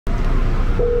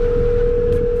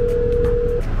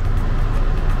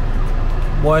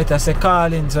Boy, it has a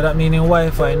calling, so that meaning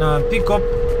Wi-Fi now pick up.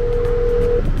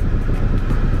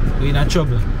 We in a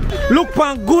trouble. Look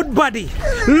pan good body.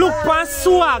 Look pan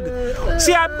swag.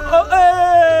 See,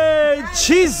 hey,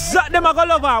 Jesus, them a go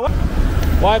love her.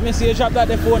 Why me see you drop that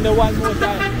the phone the one more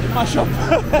time? You mash up.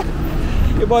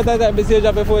 You bought that time me see you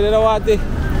drop the phone, you don't want it.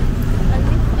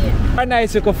 A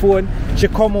nice little phone, she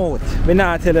come out. Me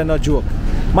not tell her no joke.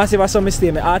 Massive as some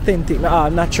mistake, me authentic, me all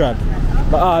natural.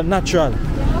 But all natural.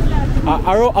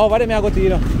 Over there I go to, you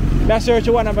know. I search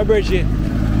one of my birthday.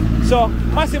 So,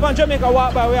 Massive and Jamaica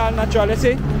walk by, we all natural, you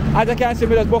see. As I can see,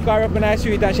 me just book her up in the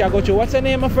street and she go through. What's her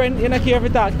name, my friend? You don't care if you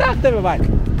talk. Talk to everybody.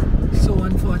 So,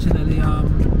 unfortunately,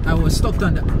 I was stuck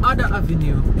on the other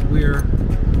avenue where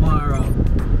Mara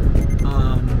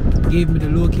gave me the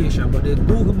location, but the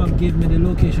Google map gave me the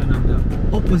location on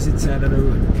the opposite side of the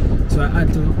road. So I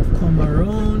had to come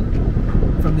around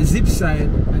from the zip side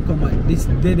and come at this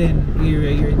dead end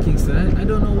area here in Kingston. I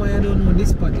don't know why I don't know this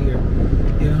spot here,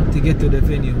 you know, to get to the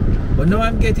venue. But now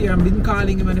I'm getting here, I've been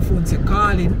calling him on the phone, say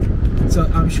calling. So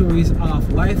I'm sure he's off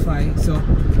Wi-Fi. So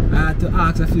I had to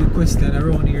ask a few questions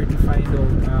around here to find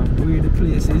out where the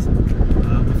place is.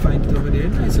 Find it over there.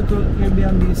 Nice little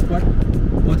Airbnb spot.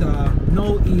 But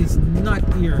now he's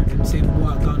not here. Them same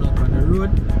boy gone up on the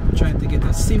road trying to get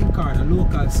a SIM card, a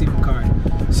local SIM card.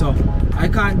 So I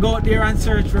can't go out there and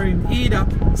search for him either.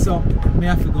 So I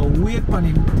have to go wait for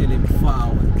him till him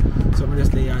forward. So I'm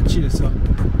just there and chill. So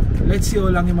let's see how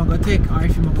long he's going to take, or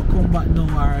if he's going to come back now,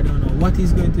 or I don't know what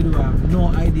he's going to do. I have no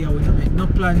idea. We don't make no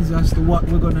plans as to what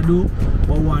we're going to do,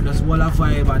 but we want to just wall a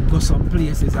vibe and go some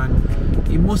places, and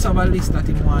he must have a list that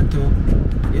he want to,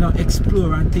 you know,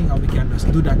 explore and think, and we can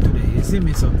just do that today, you see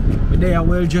me? So we're there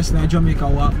well dressed in a Jamaica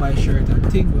walk by shirt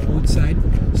and thing, we're outside,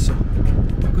 so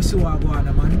we can see what going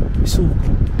on, man. We soon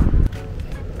come.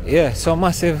 Yeah, so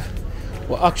Massive,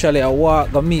 we actually a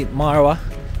walk go meet Marwa.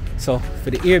 So for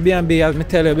the Airbnb, as I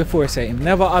tell you before, say him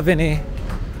never have any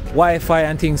Wi-Fi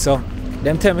and things, so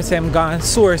them tell me say I'm gonna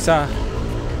source a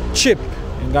chip.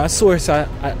 I'm gonna source a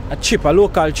chip, a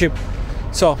local chip.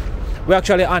 So we're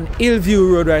actually on Hillview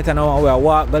Road right now, and we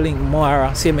walk the link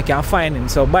more, see if I can find him.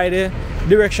 So by the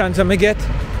directions I get,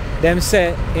 them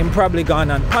say him probably gone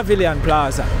on Pavilion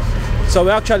Plaza. So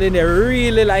we're actually in there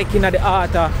really like in the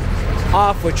heart of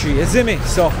half a tree, you see me?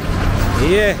 So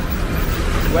yeah.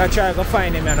 We'll try to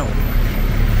find him, you know.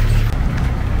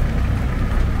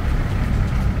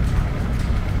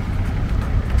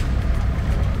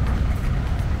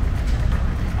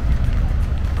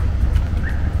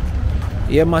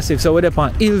 Yeah, Massive. So we're up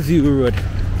on Hillview Road.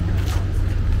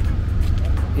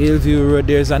 Hillview Road,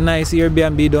 there's a nice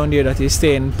Airbnb down there that is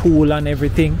staying pool and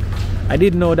everything. I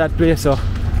didn't know that place, so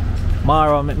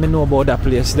Mara let me know about that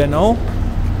place then now.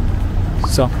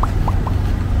 So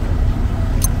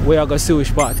we are going to see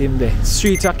which part him there.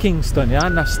 Streets of Kingston, you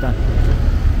understand?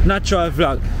 Natural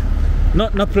vlog.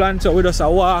 Not no plan, so we just a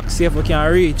walk, see if we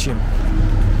can reach him.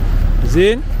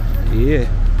 See? Yeah.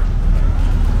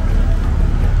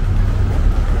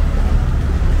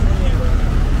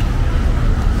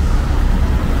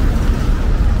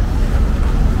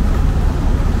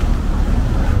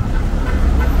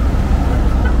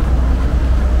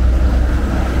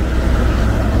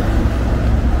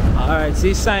 Alright,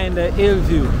 see sign the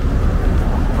Hillview.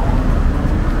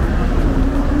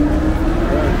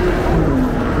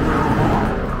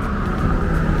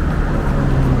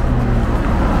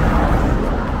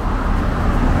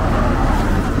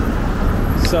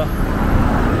 So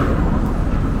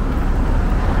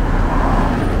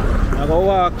I go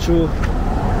walk through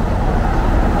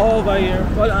over here,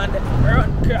 hold on, run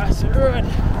across the road.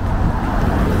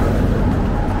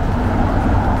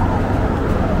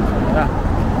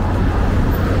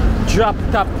 Drop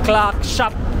top clock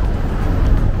shop.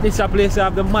 This is a place that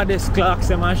have the maddest clocks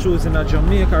and my shoes in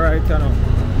Jamaica right now.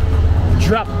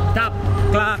 Drop top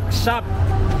clock shop.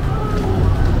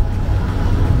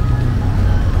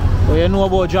 What you know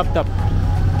about drop top?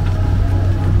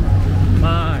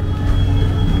 Man.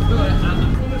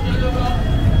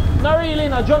 Not really,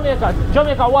 no.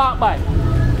 Jamaica walk by.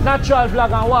 Natural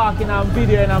vlog and walking and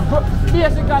video and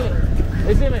basically.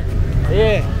 You see me?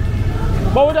 Yeah.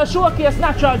 But we just showcase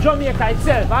natural Jamaica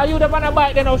itself. Are you the man a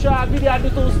bike then I'll show a video and do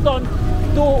two stunt,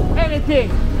 do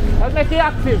anything. Let's make it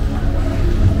active.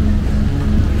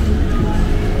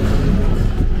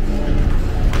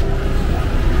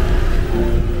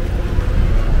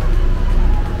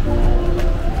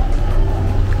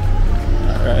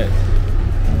 Alright.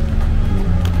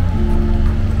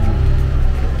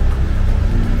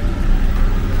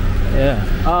 Yeah,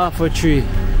 half a tree.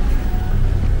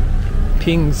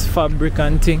 Pings fabric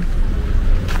and thing.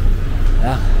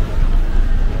 Yeah.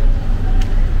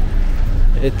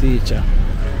 a teacher.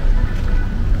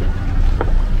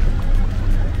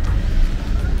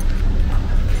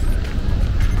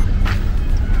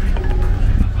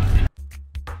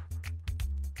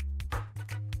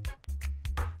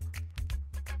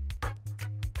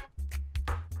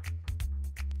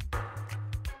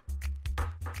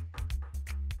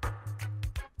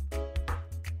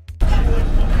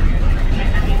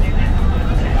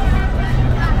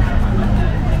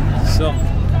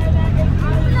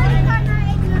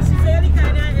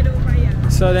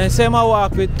 So then say I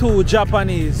walk with two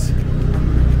Japanese.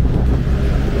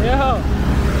 Yeah.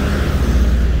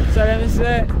 So then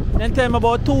say then tell me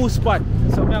about two spots.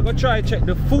 So I'm gonna try check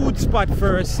the food spot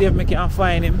first, see if I can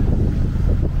find him.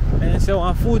 And so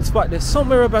on food spot there's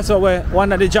somewhere up so where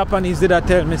one of the Japanese did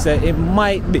tell me say it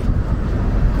might be.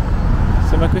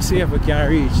 So I can see if we can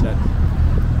reach that.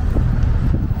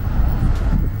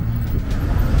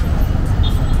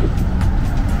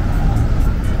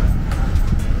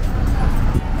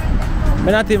 I'm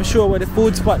not even sure what the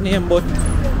food spot name, but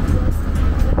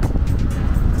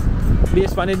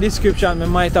based on the description I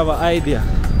might have an idea.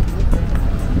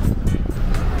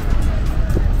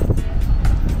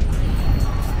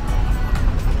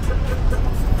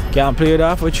 Can't play it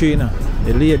off for three now.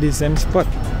 The ladies same spot.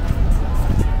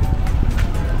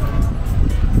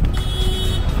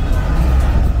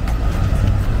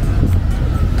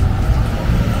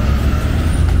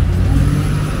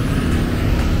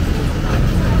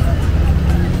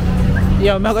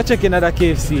 Yeah, I'm going to check in at the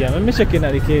KFC. I'm going to check in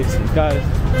at the KFC because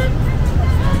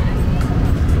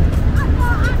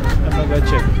I'm going to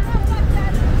check.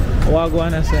 What go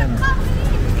on and say now?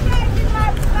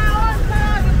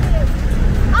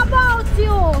 About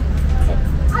you!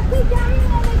 I think you're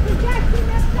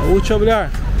in Who trouble there?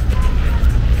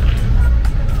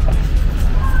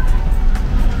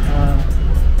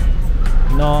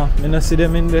 No, I don't see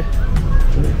them in there.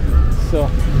 So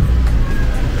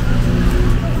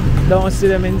don't see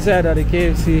them inside of the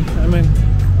KFC. I mean,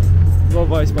 go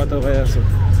voice spot over here. So.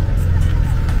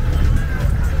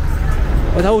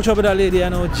 But how trouble that lady, I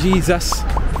know, Jesus.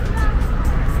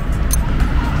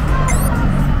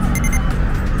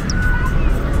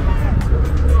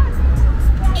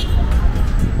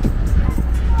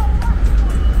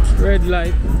 Red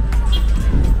light.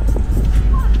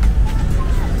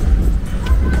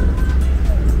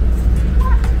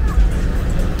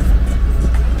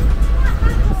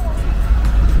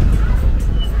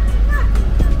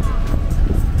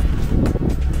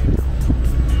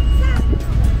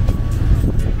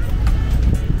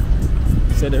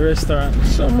 The restaurant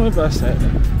somewhere past that.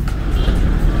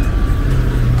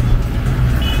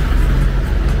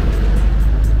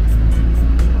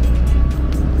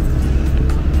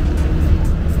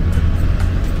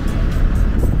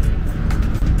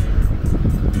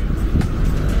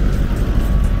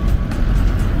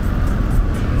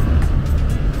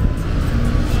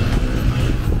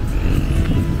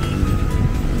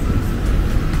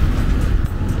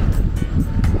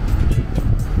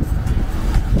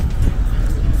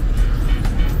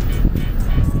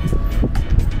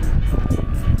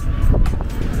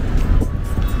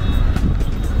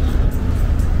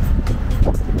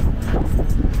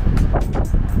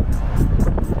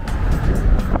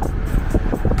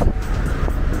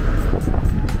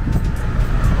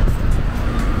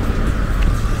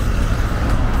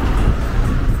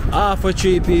 Half a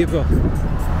tree people.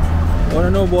 I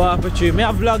wanna know about half a tree. I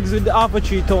have vlogs with the half a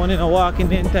tree town, you know, walking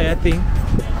the entire thing.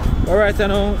 But right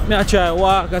now, I try to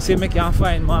walk and see if I can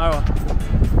find Mara.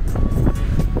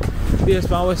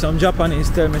 Based on what some Japanese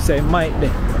tell me say might be.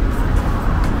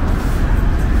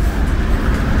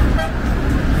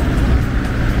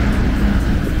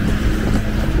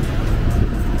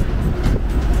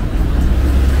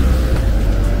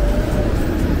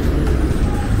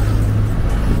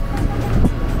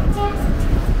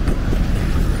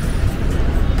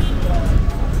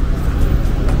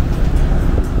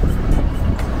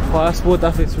 Passport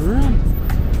office room.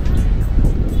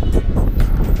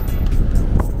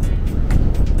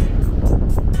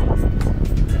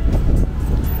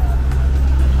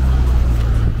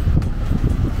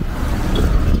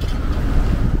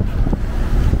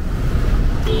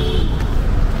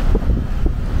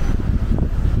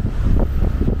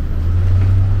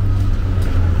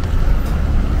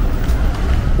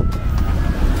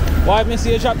 Why me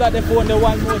see you drop that the phone the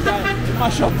one more time?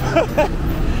 Mash up.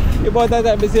 You bought that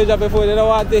time me see you drop the phone, you don't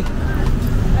want it? I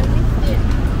missed it.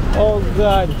 Oh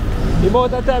God. You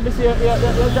bought that time me see you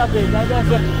drop it.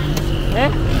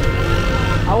 Eh?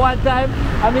 At one time,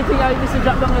 I think I miss you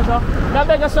drop down there, so. Now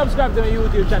beg you subscribe to my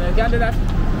YouTube channel. Can you do that?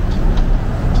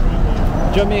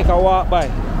 Jamaica walk by.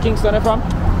 Kingston you from?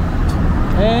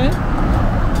 Eh?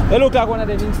 You look like one of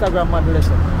them Instagram models.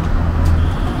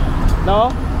 No?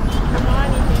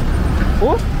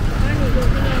 Who?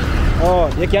 Oh,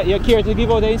 you care to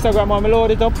give out the Instagram when I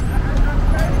load it up?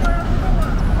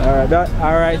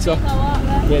 Alright, so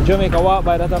yeah, Jamaica walk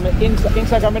by that on my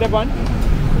Instagram with the one?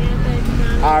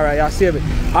 Alright, I'll save it.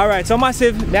 Alright, so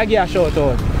Massive, I give a shout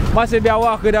out. Massive, I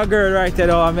walk with a girl right there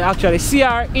and I actually see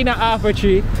her in a half a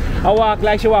tree. I walk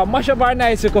like she want to mash up her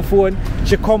nice phone.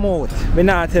 She come out. I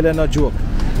not tell her no joke.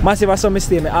 Massive, I saw me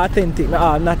stay, me authentic, me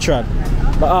all natural.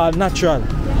 Me all natural.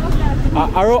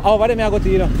 Over there I go to,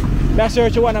 you know. I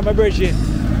search one of my birthday.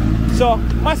 So,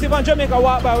 Massive and Jamaica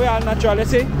walk by, we all natural, you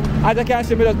see? As I can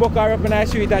see, me just book her up in the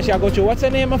street and she go through. What's her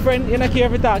name, my friend? You don't care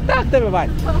if you talk. Talk to me, man.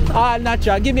 All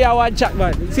natural. Give me a one chat,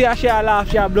 man. See how she laugh,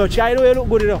 she blood. She do you look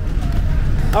good, you know.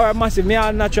 Alright, Massive, me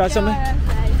all natural. So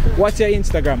what's your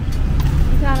Instagram?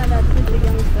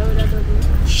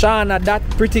 Shana that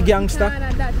pretty gangster.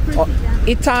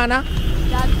 Itana.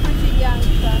 That pretty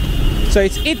gangster. So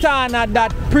it's Itana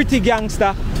that pretty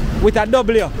gangster with a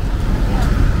W.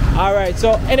 Alright,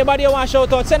 so anybody want to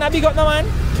shout out? Send a big up, no man.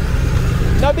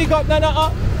 No big up,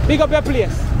 no. Big up your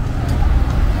place.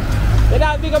 They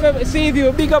don't big up your sea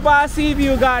view. Big up our sea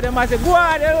view, God. They say, go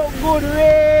on, they look good,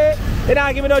 Ray. They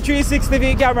don't give me no 360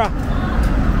 V camera.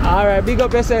 Alright, big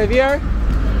up yourself here.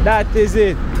 That is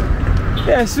it.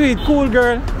 Yeah, sweet, cool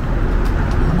girl.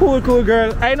 Cool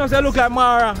girl. I know they look like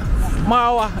Marwa,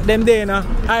 them there in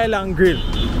Island Grill.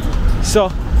 So,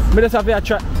 I just have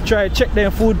to try check their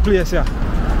food place here.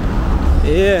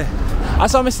 Yeah.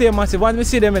 That's how I say, Massive. Once I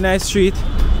see them in the street,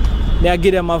 I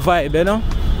give them a vibe, you know?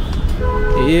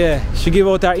 Yeah. She give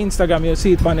out her Instagram, you'll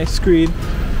see it on the screen.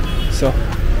 So,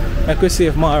 I could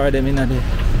save more of them in the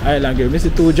Island Grill. I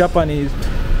see two Japanese.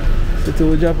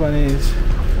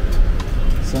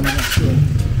 So, I'm not sure.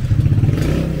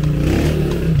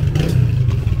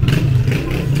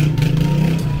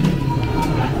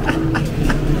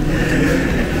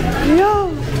 Yo!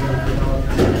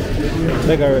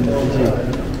 Look around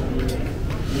the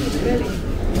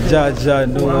Jah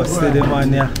no steady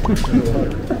man, yeah.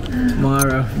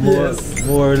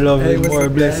 More loving, more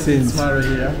blessings.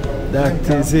 That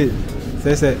is it.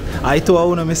 So say, I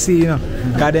told I see, you know,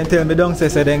 because them tell me don't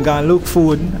say then go and look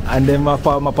food and then my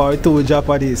power to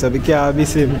Japanese, so we can't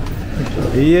miss him.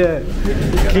 Yeah,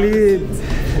 clean.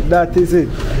 That is it.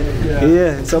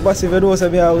 Yeah, so but if you know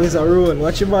me always a roll.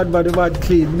 Watch your bad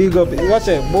clean, big up. Watch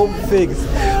it, boom figs.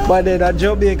 But then at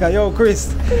Jamaica, yo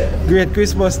Chris, great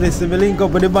Christmas list. Me link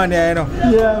up with the band here, you know.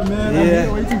 Yeah, man. I'm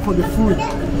here waiting for the food.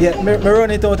 Yeah, me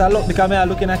run it out a lot because I'm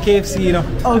looking at KFC, you know.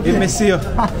 Okay. If me see you,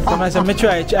 so I say me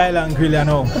try Island Grill, you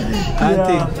know.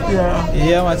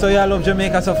 Yeah, man. So you love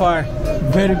Jamaica so far?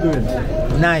 Very good.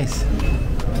 Nice.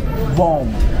 Warm.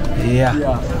 Yeah.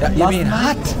 You mean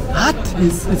night, hot?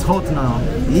 It's hot now.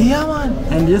 Yeah, man.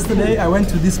 And yesterday I went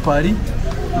to this party,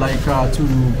 like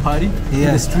to party in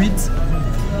the streets.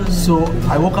 So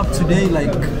I woke up today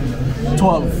like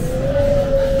 12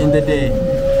 in the day.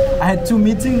 I had 2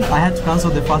 meetings. I had to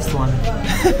cancel the first one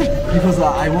because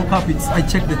I woke up. I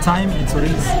checked the time. It's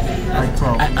already like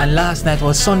 12. And last night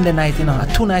was Sunday night, you know.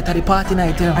 2 nights at the party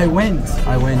night, you know. I went.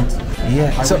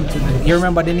 Yeah. I went to you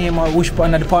remember the name of which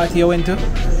part of the party you went to?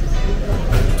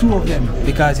 2 of them.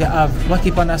 Because you have what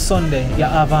keep on a Sunday. You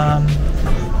have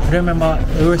remember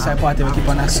the Riverside party we keep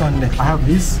on a Sunday. I have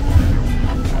this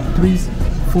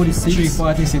 346.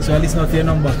 346. So at least not your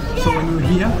number. So when you're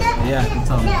here, yeah,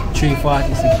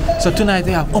 346. So tonight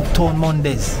we have Uptown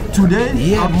Mondays. Today?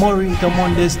 Yeah, Morito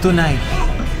Mondays tonight.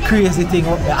 Crazy thing.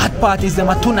 The hot parties them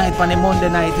are tonight on a Monday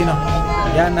night, you know.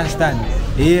 You understand?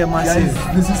 Yeah, Massive.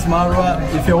 Guys, this is Marwa.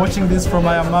 If you're watching this from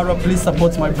Marwa, please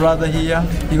support my brother here.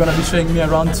 He's gonna be showing me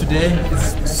around today.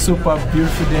 It's super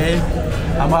beautiful day.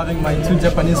 I'm having my 2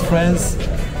 Japanese friends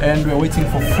and we're waiting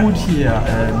for food here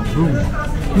and boom.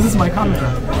 This is my camera.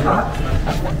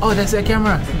 Oh, that's a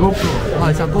camera? GoPro. Oh,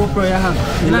 it's a GoPro you have.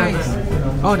 Nice.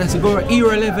 Oh, that's a GoPro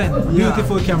Euro 11.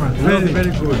 Beautiful camera.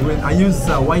 Very good. I use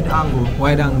wide angle.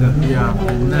 Wide angle. Yeah.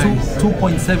 Nice.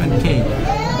 2.7K.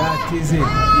 That is it.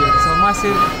 Yeah. So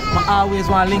Massive, I always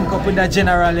want to link up with that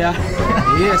general, yeah.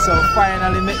 Yeah, so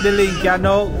finally make the link, you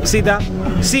know. See that?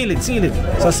 Seal it.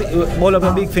 So hold up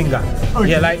your big finger. Okay.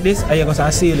 Yeah, like this, and you're going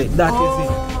to seal it. That is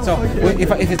it. So okay.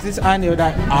 if it's this on you,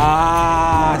 that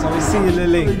so we seal the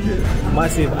link.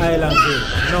 Massive Island Grill.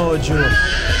 No joke.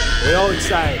 We're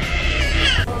outside.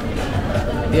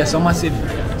 Yeah, so Massive.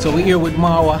 So we're here with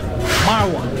Marwa,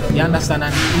 you understand?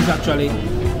 And he's actually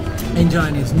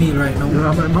enjoying his meal right now.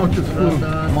 Yeah, my mouth is full.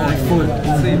 Mouth full.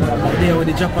 Up there with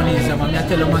the Japanese, I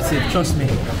tell you Massive, trust me,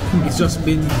 it's just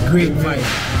been great vibe.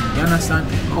 You understand?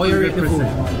 How you rate the food?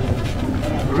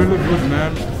 Really good,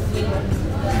 man.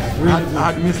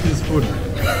 I had missed this food.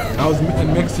 I was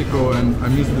in Mexico and I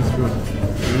missed this food.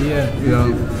 Yeah.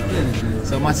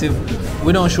 So massive,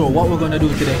 we don't show what we're gonna do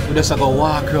today. We just gonna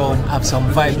walk around, have some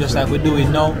vibe just like we're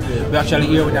doing now. We're actually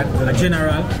here with a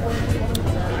general.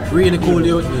 Really cool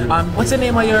dude. What's the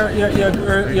name of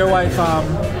your wife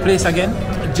place again?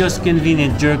 Just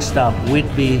Convenient Jerk Stop,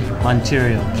 Whitby,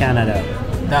 Ontario, Canada.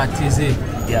 That is it.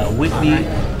 Yeah, Whitby,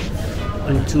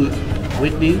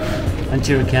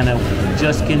 Ontario, Canada.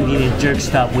 Just Convenient Jerk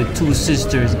Stop with 2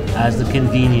 sisters as the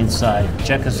convenience side.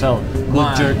 Check us out.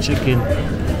 Good jerk chicken,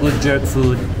 good jerk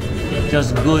food,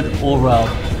 just good overall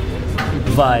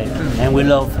vibe. And we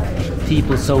love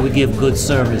people, so we give good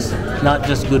service. Not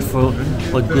just good food,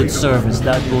 but good service.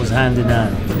 That goes hand in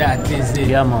hand. That is it.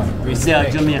 Yeah, man. They are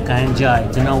Jamaica enjoy.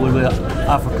 You know, we're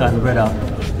African brother,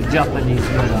 Japanese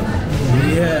brother.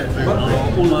 Yeah,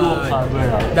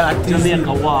 that is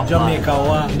Jamaica walk, Jamaica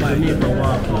walk, man.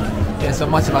 Yeah, so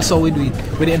massive. So we do it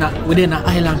within an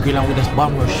island grill and we just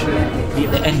bomb rush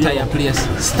the entire place.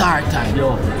 Start time.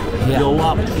 Yo,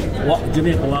 walk,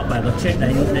 Jamaica walk by. Go check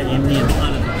that name.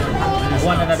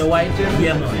 One another white?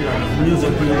 Yeah, man.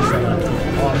 Music producer.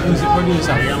 Oh, music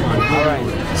producer. Yeah, man. Alright.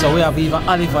 So we have even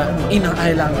Oliver in an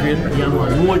island grill. Yeah,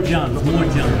 man. More jams.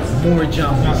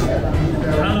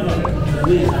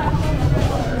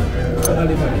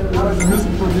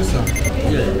 Music producer.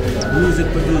 Yeah, music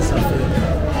producer.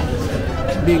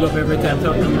 Big up every time.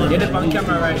 So, you're up on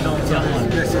camera right now.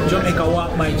 So, Jamaica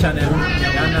Walk My channel.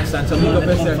 You understand? So big up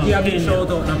yourself. Give a big shout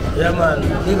out now. Yeah, man.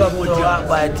 Big up to Walk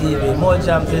By TV. More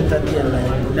jams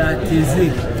entertainment. That is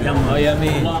it. Yeah, man. Oh, yeah,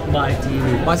 man. Walk By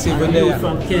TV. Massive And there. you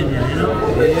from Kenya, you know?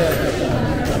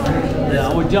 Yeah,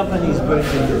 our Japanese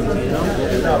version, you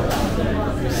know?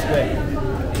 Respect.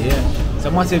 Yeah. So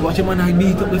massive, watch your man, I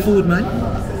beat up the food, man.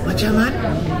 Watch your man.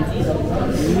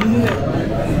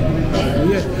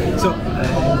 Yeah. So,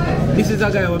 this is a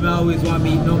guy who I always want to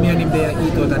meet. Now me and him there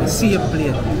eat out at the same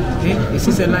plate. Eh? This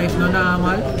is a life no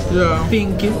normal. Yeah.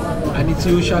 Thinking. And it's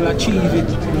you shall achieve it.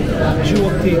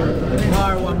 Joking.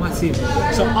 Marwa Massive.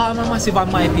 So all my Massive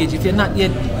on my page. If you're not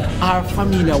yet are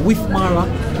familiar with Mara,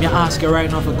 I ask you right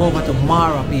now to go over to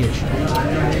Mara page.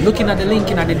 Looking at the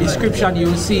link in the description,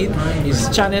 you'll see his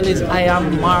channel is I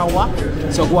Am Marwa.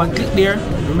 So go and click there.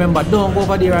 Remember, don't go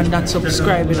over there and not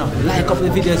subscribe, you know. Like up the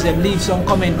videos and leave some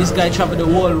comment. This guy traveled the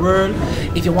whole world.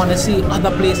 If you want to see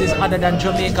other places other than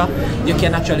Jamaica, you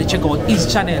can actually check out his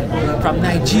channel. From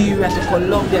Nigeria to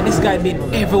Colombia, this guy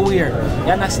been everywhere.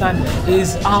 You understand?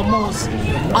 He's almost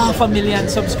 500,000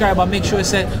 subscribers. Make sure you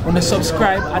say when you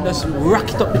subscribe and just rock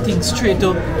it up the thing straight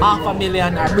to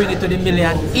 500,000 and bring it to the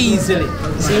million easily.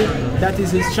 See, that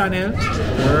is his channel.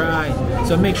 Right.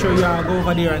 So make sure you all go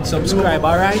over there and subscribe,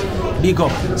 alright? Big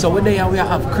up. So we're there and we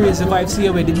have crazy vibes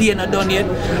here where the day not done yet.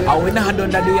 And we're not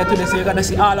done that day today. So you're gonna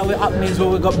see all of the happenings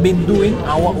what we got been doing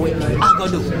and what we are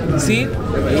gonna do. See?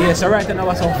 Yeah, so right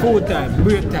now some food time,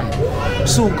 break time.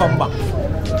 Soon come back.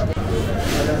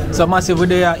 So massive we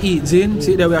there eating.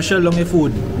 See there we are shelling the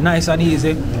food. Nice and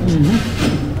easy.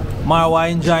 Marwa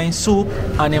enjoying soup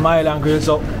and the island grill.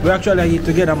 So we actually eat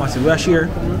together massive. We are share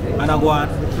and I go on.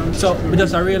 So we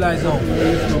just realize now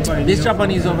this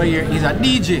Japanese over here is a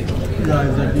DJ.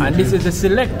 And this is a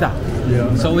selector.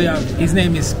 So we have his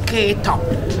name is K-Top.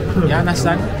 You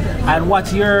understand? And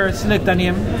what's your selector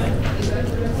name?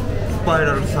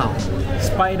 Spiral Sound.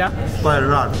 Spider?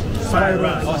 Spiral.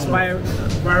 Spiral. Oh, Spiral.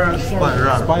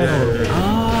 Spiral.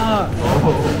 Ah,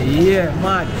 yeah,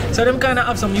 man. So them kind of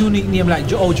have some unique name like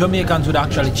how Jamaicans would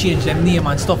actually change them name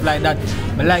and stuff like that.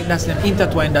 But like that's them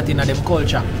intertwine that in them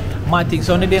culture. Mad things.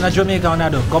 So on the day in Jamaica when I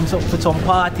do come for some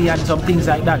party and some things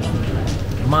like that.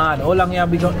 Mad. How long you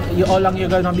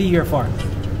gonna be here for?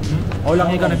 How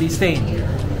long you gonna be staying?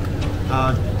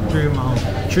 3 months.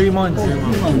 3 months.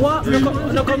 What?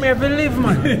 Look come here to live,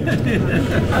 man.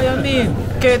 What you mean?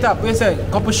 K-Top, we say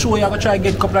couple show you gonna try to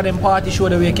get a couple of them party show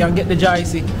that we can get the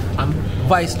JIC and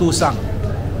Vice 2 song.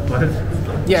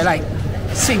 Yeah, like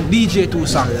sing DJ 2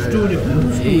 song.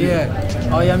 Yeah.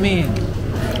 How you mean?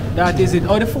 That is it.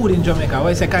 Oh, the food in Jamaica, what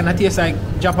you say kind of tastes like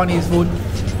Japanese food?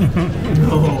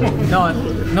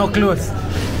 No close.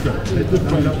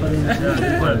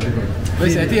 We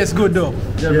say it tastes good though.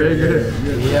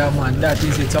 Yeah man, that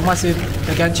is it. So massive,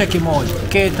 you can check him out.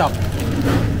 K-Top.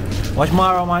 Watch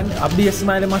Mara man. A big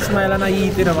smile, and I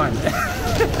eat it man.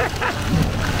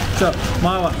 So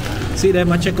Mara, see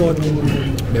them and check out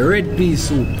the red pea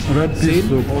soup. Red pea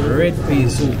soup. Red pea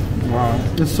soup. Wow.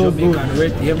 It's so Jamaican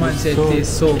good. Red, yeah man said it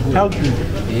tastes so good. Healthy.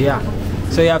 Yeah.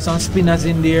 So you have some spinners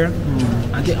in there.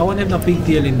 And I want to have no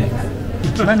pigtail in there.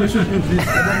 Man, you should use this.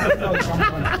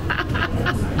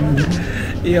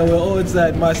 Yeah, we're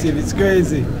outside massive, it's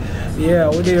crazy. Yeah,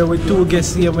 we're there with two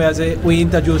guests here we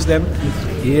introduce them.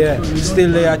 Yeah,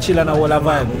 still they are chilling a whole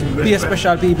vibe. Be a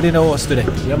special people in the house today.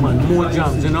 Yeah man, more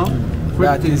jams, you know?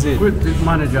 That is it. Cryptic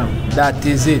manager. That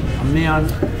is it. Me and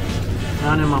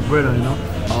my brother, you know?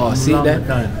 Oh, see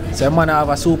that? So man have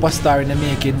a superstar in the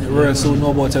making, real soon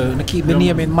know about it. Keep the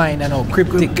name in mind, you know,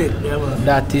 Cryptic. Yeah, man.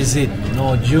 That is it,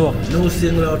 no joke. New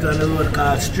single out on the road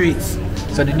called Streets.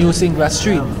 So the new single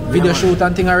Street, video shoot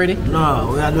and thing already?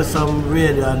 No, we are doing some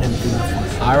radio and them things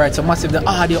first. Alright, so massive the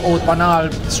audio out on all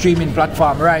streaming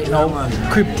platform right now. Man.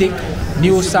 Cryptic,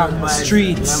 new song,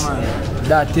 Streets.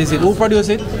 That is it. Who produce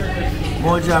it?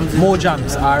 More jams. More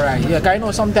jams, alright. Yeah, cause I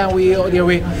know sometimes we have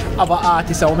an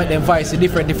artist and we make them voice in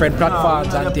different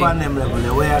platforms and things. Them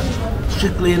level. We are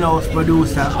strictly in-house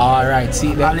producer. Alright,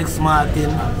 see that. Alex Martin.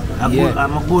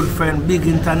 I'm a good friend, big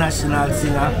international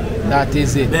singer. That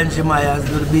is it. Benji Myers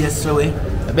do the bass show.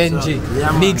 Benji, so,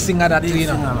 yeah, big singer that big you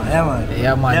know. Singer, yeah man.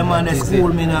 Yeah man. Them man they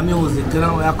school me in music. You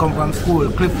know, I come from school.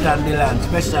 Clifton Dillon,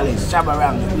 specialist,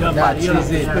 Shabarang. That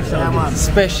is it. Yeah, man.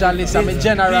 Specialist, I'm a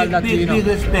general that you know. Big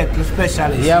respect to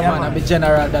specialist. Yeah man, I'm a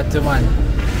general that too man.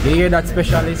 You hear that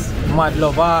specialist? Mad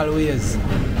love always.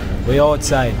 We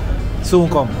outside. Soon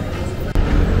come.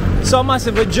 So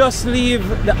massive, we just leave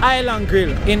the Island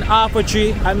Grill in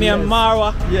Arpotree and me and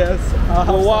Marwa. Yes.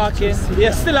 We're walking.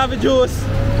 Yeah, still have a juice.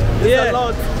 It's a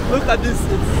lot. Look at this,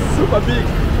 it's super big.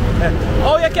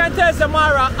 Oh, you can tell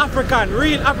Samara African,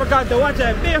 real African to watch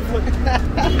her barefoot.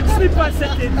 Slipper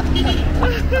setting.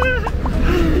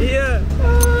 Yeah.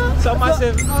 So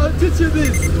massive. I'll teach you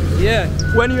this. Yeah.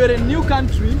 When you're in a new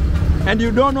country and you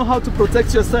don't know how to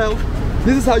protect yourself,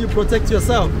 this is how you protect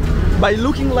yourself. By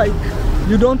looking like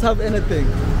you don't have anything.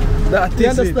 You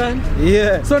understand?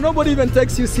 Yeah. So nobody even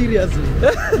takes you seriously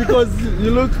because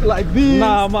you look like this.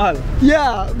 Normal.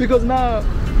 Yeah, because now,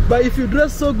 but if you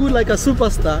dress so good like a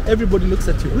superstar, everybody looks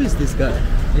at you. Who is this guy?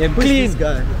 Yeah, Who clean. is this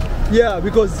guy? Yeah,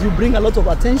 because you bring a lot of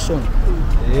attention.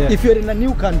 Yeah. If you're in a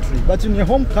new country, but in your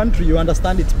home country, you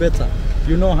understand it better.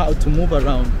 You know how to move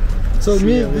around. So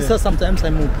this is sometimes I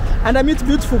move. And I meet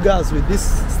beautiful girls with this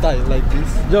style, like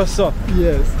this. Just so.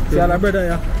 Yes. See how brother,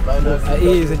 yeah?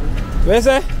 Easy. Where's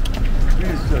it? You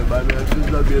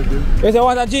say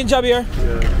want a ginger beer?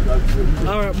 Yeah, that's it.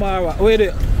 Alright, Marwa. Wait,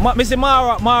 Mr.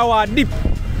 Marwa dip.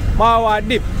 Marwa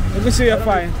dip. Let me see you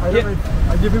fine. I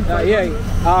give him 500.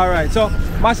 Yeah. Alright, so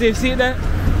massive, see that?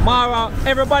 Marwa,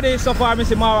 everybody so far,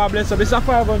 Mr. Marwa Bless. So this is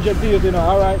 500 to you know.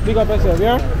 Alright, big up yourself,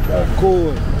 yeah?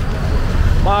 Cool.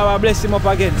 Marwa bless him up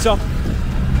again. So,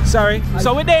 sorry.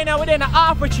 So we're there in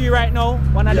Arpotree right now.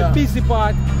 One of the busy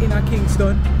part in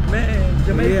Kingston. Man,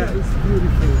 Jamaica is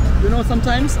beautiful. You know,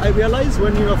 sometimes I realize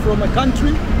when you are from a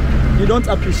country, you don't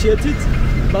appreciate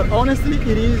it. But honestly,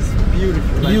 it is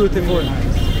beautiful. Beautiful. Really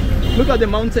nice. Look at the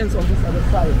mountains on this other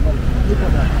side. Look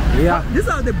at that. Yeah. These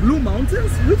are the Blue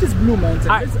Mountains. Which is Blue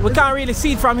Mountain? We can't really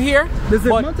see it from here. There's a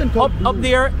but mountain called up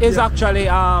there is actually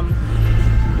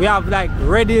we have like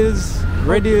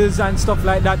Rizz and stuff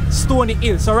like that. Stony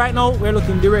Hill. So right now we're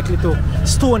looking directly to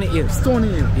Stony Hill. Stony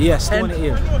Hill. Yes, Stony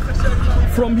Hill.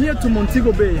 From here to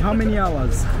Montego Bay, how many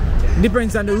hours?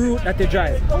 Depends on the route that you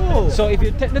drive. Oh. So if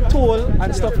you take the toll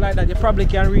and stuff like that, you probably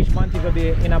can reach Montego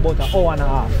Bay in about an hour and a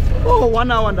half. Oh,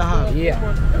 1 hour and a half. Yeah.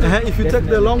 If you take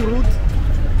the long route,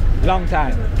 long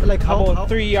time. Like about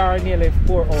 3 or nearly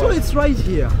 4 hours. So it's right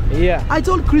here. Yeah. I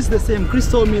told Chris the same. Chris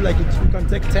told me like it can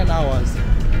take 10 hours.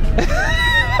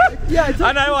 Yeah,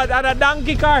 and I was on a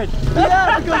donkey cart.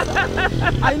 Yeah, because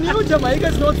I knew Jamaica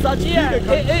is not such big a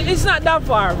country. It's not that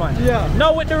far, man. Yeah.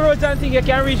 Now with the roads and things, you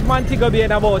can reach Montego Bay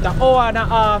in about an hour and a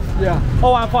half,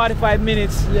 hour and 45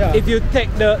 minutes if you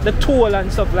take the toll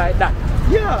and stuff like that.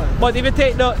 Yeah. But if you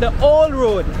take the old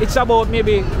road, it's about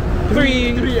maybe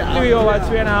 3 hours,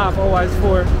 3.5 hours,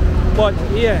 4. But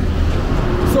yeah.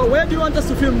 So where do you want us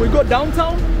to film? We go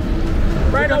downtown?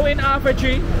 Right now in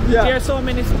Arpotree, there are so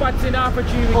many spots in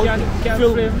Arpotree we can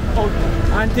film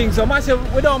and things. So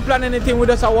massive, we don't plan anything, we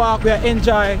just walk, we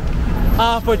enjoy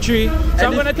Arpotree. So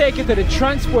I'm going to take you to the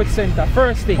transport center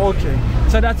first thing. Okay.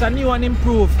 So that's a new and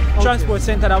improved transport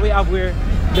center that we have where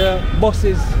the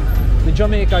buses, the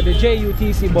Jamaica, the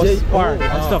JUTC bus park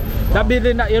and stuff. That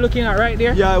building that you're looking at right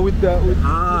there? Yeah, with the with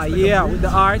the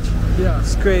arch. Yeah.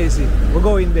 It's crazy. We're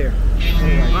going there.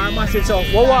 Alright, massive, so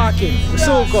we're walking.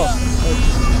 So go.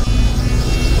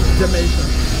 Jamaica.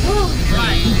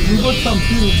 We got some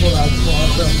food for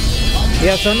us.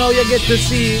 Yeah, so now you get to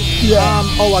see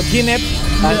our Guinea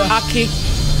and Aki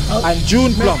and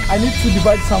June plum. I need to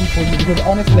divide some for you because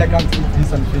honestly I can't eat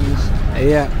this and finish.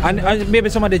 Yeah, and maybe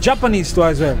some of the Japanese too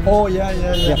as well. Oh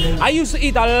yeah. I used to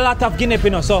eat a lot of Guinea, you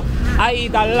know, so I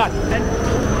eat a lot. And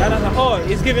Oh,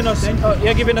 he's giving us.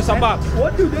 You're giving us a bag.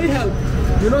 What do they help?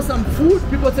 You know, some food,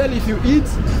 people tell if you eat,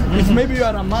 if maybe you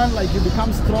are a man, like you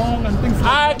become strong and things like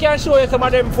that. I can show you some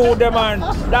of them food, there, man.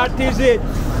 That is it.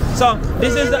 So,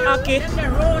 this is the Aki.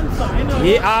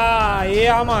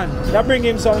 Yeah, man. They bring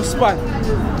him some spot.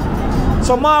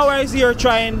 So, Marwa is here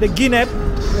trying the Guinea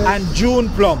and June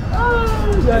plum.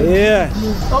 Yeah.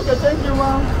 Okay, thank you,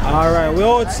 man. Alright, we're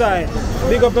outside.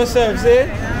 Big up yourselves, eh?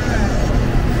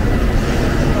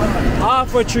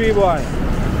 Half a tree, boy.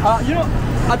 You know,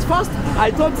 at first I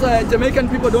thought Jamaican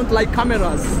people don't like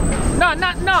cameras. No,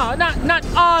 not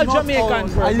all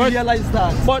Jamaicans. I realized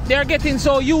that. But they're getting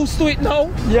so used to it now.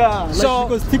 Yeah, like so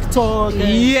because TikTok.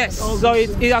 Yes, so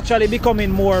it's actually becoming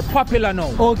more popular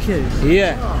now. Okay.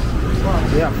 Yeah.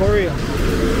 Yeah, for real.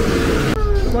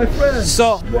 My friend.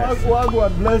 So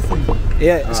God bless you.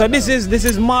 yeah, so this is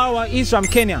Marwa. He's from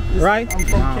Kenya, right? I'm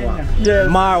from Kenya. Yes.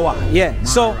 Marwa, yeah.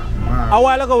 So a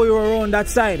while ago we were around that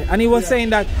side and he was saying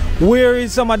that where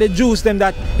is some of the juice them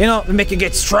that, you know, make you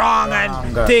get strong and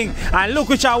thing. And look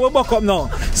which how we buck up now.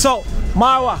 So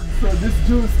Marwa. So this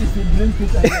juice, if you drink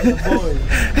it as a boy,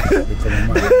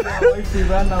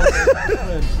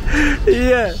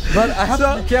 yeah. But I have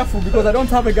to be careful because I don't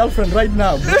have a girlfriend right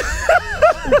now.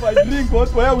 If I drink,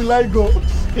 where will I go?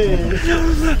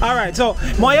 Alright, so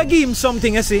Moya give him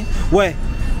something, you see, where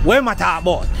matter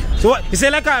about. So what, you say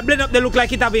like a blend up, they look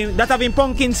like it having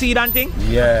pumpkin seed and thing?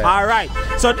 Yeah. Alright,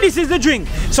 so this is the drink.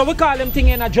 So we call them thing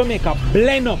in Jamaica,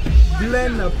 blend up.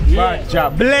 Blend up. Yeah.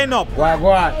 Blend up.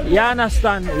 Wagwan. You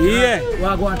understand? Yeah.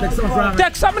 Wagwan, take some from me.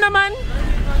 Take some the man.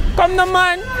 Come the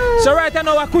man. So right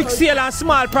now a quick sale and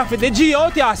small profit. The G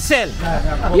out here sell.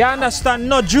 You understand?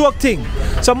 No joke thing.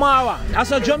 So Marwa,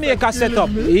 that's a Jamaica setup.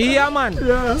 Yeah man.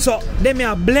 Yeah. So them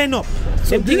here blend up.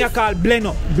 So them thing I call blend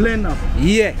up. Blend up.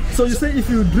 Yeah. So you say if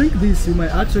you drink this, you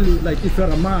might actually, like if you're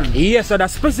a man. Yeah, so the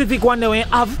specific one they will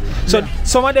have. So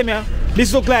some of them here,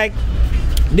 this look like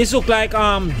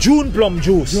June plum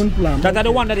juice. June plum. That are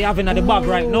the one that they have in the bag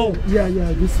right now. Yeah,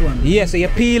 this one. Yeah, so you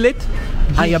peel it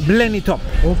and you blend it up.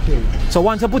 Okay. So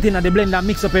once you put in the blender,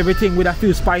 mix up everything with a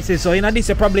few spices. So in this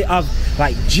you probably have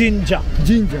like ginger.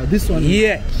 Ginger, this one.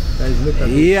 Yeah. Guys, look at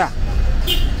yeah.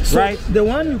 So right. The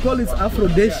one you call it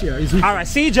Aphrodisia is which? Alright,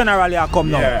 see generally I come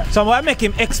now. So I make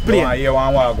him explain. Tell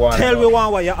me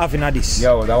one what you have in this.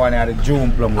 Yo, that one had a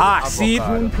June plum with see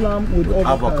June plum with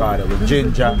avocado with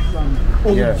ginger.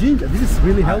 Oh, with ginger. This is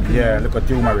really healthy. Yeah, look at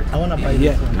turmeric. I wanna buy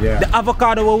this one. Yeah. The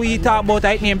avocado what we talk about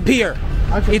I name pear.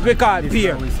 It we call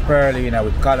pear. With spirulina,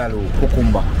 with callaloo,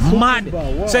 cucumber.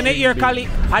 Mad. So in here call it,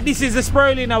 this is the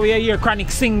spirulina we are here chronic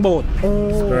sing about.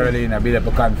 Spirulina, build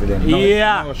up a confidence.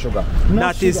 Yeah. No sugar.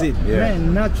 That is it. Yeah.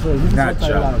 Man, natural. This natural.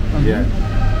 is what I love.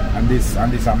 Yeah. And this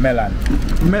a melon.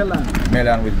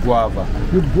 Melon with guava.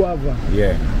 With guava.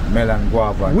 Yeah. Melon,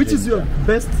 guava. Which is your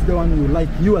best, the one you like,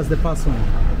 you as the person?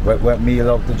 What me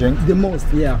love to drink? The most,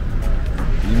 yeah.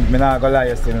 I'm not gonna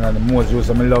lie, the most juice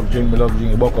I love drink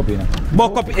Bokopina.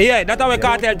 Bokopina, yeah, that's how we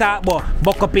cartel talk about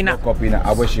Bokopina. Bokopina,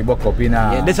 I wish you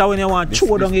Bokopina. Yeah, that's how when you want to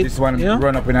chew down it. This one you know?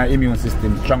 run up in our immune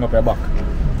system, strong up your back.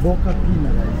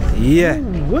 Bokopina, guys. Yeah.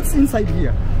 Ooh, what's inside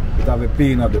here? It have the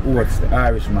peanut, the oats, the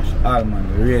Irish mash, almond,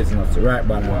 the raisins, the ripe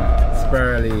banana,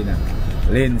 spirulina,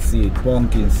 linseed,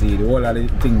 pumpkin seed, all of the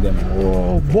thing them.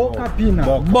 Oh, Bokopina.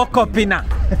 Bokopina.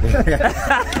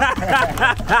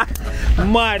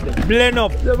 Mad, blend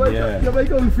up. Yeah.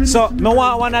 So, I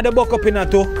want one of the Bokopina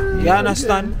too. You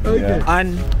understand? Okay. Yeah.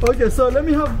 And okay, so let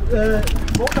me have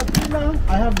Bokopina.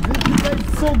 I have this. This guy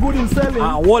is so good in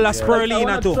selling. wall of spirulina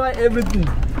like, too. Try everything.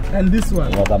 And this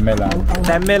one. Watermelon.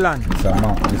 The melon. It's a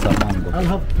mango. I'll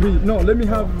have 3. No, let me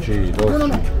have 3. No.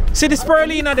 See the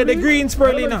spirulina, the green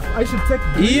spirulina. I should take.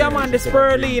 Yeah, man, the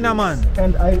spirulina, man.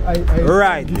 And I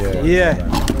right. Yeah.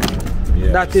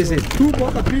 That is it. 2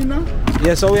 Bokopina.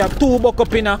 Yeah, so we have 2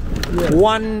 Bokopina,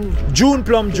 1 June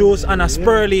plum juice, and a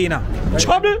spirulina.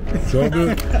 Trouble?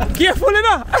 Careful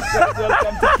enough.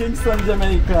 Welcome to Kingston,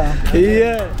 Jamaica.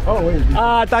 Yeah. Oh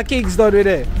wait. To Kingston with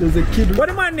it. There's a kid. What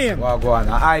the man name? Wagwan,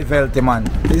 I Velty man.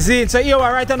 Is it? So here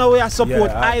right now we are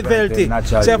support I Velty.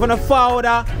 So if you want to forward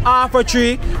half a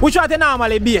tree, which are the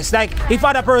normally base. Like if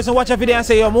other person watch a video and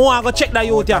say, yo, I want to go check that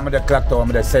youth here. I'm the clock tower, I'm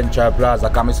the Central Plaza,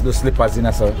 come to do slippers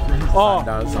in so. Oh.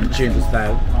 Some change the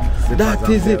style. That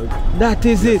is it. That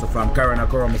is it. So from Corona,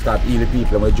 I start healing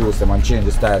people and we juice them and change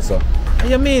the style. So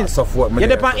you mean? So you're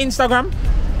there on Instagram?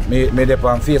 Me there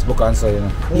on Facebook and so, you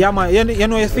know. Yeah man, you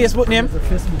know your Facebook name?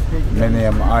 My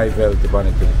name I Velty on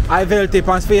it. I Velty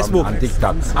on Facebook. And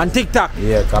TikTok. And TikTok.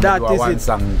 Yeah, come that do a one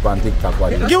song on TikTok.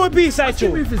 Give a piece I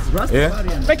chew. If it's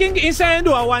Rastafarian. Making inside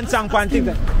do a one song on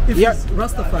TikTok. if he's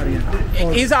Rastafarian.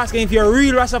 He's asking if you're a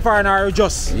real Rastafarian or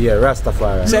just. Yeah,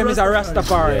 Rastafarian. Same as a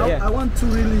Rastafarian. I want to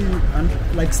really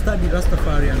like study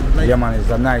Rastafarian. Like, yeah, man, it's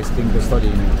a nice thing to study.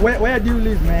 You know. Where do you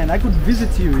live, man? I could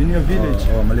visit you in your village.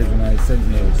 I live in St.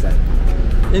 Mary's side.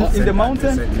 In the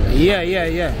mountain?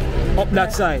 Yeah. Up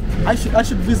that side. I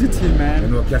should visit him, man. You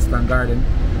know Kingston Garden?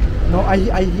 No,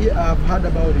 I've heard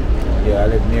about it. Yeah, I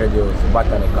live near the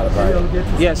botanical garden.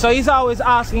 Yeah, so he's always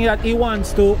asking that he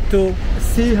wants to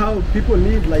see how people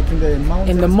live, like in the mountains.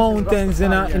 In the mountains,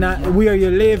 where you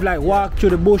live, like walk through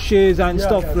the bushes and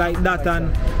stuff like that.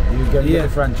 And you can get the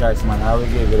franchise, man. I will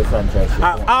give you the franchise.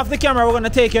 Off the camera, we're gonna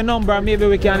take your number and maybe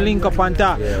we can link up and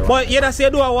talk. Yeah, but you just say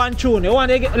do a one tune. You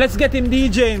want let's get him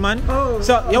DJing, man.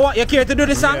 So you care to do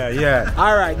the song? Yeah.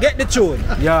 All right, get the tune.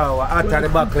 Yo, after the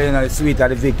back, you know, the sweet of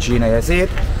the victory, you know, you see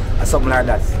it? Or something like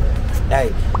that.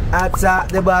 Hey, attack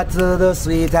the battle, the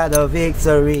sweet of the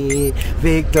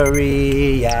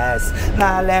victory, yes.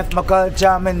 Now left my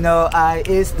culture, me know I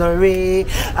history,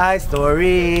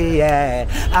 yeah.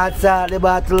 Attack the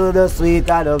battle, the sweet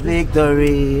of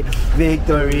the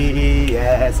victory,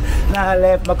 yes. Now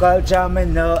left my culture, me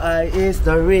know I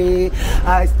history,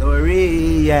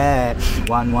 yeah.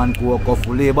 One cocoa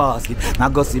fully basket. Now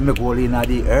go see me goal in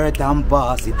the earth and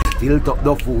pass it. Tilt up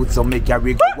the food so me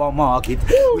carry go a market.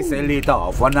 We sell it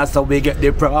off and that's how we get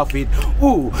the profit.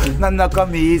 Ooh, none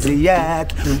come easy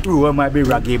yet. Road might be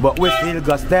raggy but we still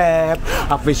got step.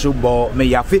 I fish about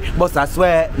me a fit but I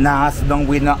sweat. Nah, sit down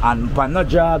with no hand pan no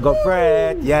jog of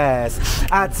fret. Yes,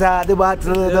 outside the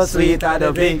battle the sweet of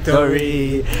the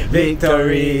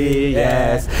victory,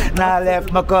 yes. Now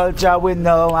left my culture with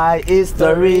no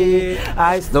history,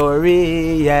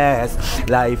 yes.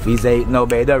 Life is ain't no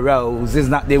bed of roses. It's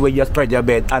not the way you spread your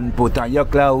bed and put on your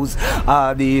clothes.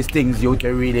 All these things you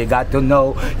really got to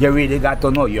know. You really got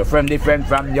to know you're from different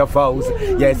from your foes.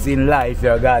 Yes, in life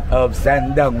you got ups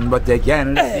and downs, but you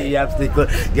can't let the obstacle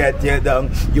get you down.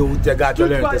 You got to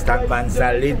learn to stand on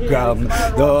solid ground.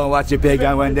 Don't watch your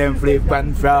pagan when them flip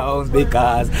and frowns,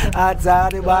 because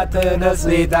outside the battle the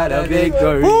sweet of the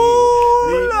victory.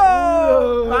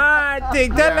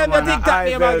 Tell them the TikTok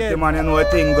name again. Man, you know what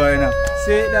thing going on.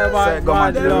 See that man,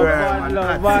 bad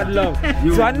love.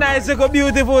 So a nice, little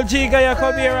beautiful chica, you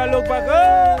come here and look back.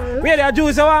 Oh, where the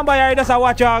juice I want buy, just a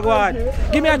watch you go on.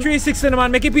 Give me a 360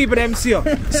 man, make it people them see you.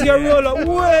 See you roll up.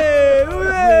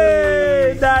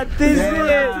 Way, that is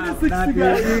it.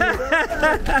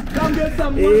 Come get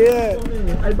some money for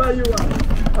me. I buy you one.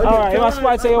 Alright, you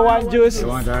must say you want juice. You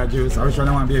want a juice? How much you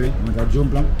want, baby? You want a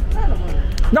jump plum?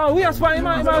 No, we are spying,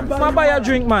 man. Buy a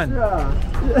drink, man.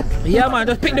 Yeah, man.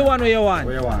 Just pick the one where you want.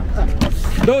 Where you want?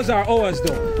 Those are ours,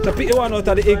 though. So pick the one out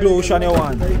of the igloo ocean you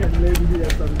want. It's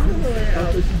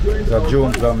a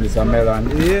jump plum, it's a melon.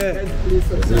 Yeah.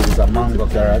 This is a mango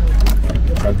carrot.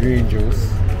 It's a green juice.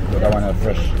 But that one is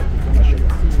fresh.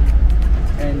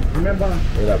 And remember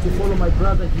to follow my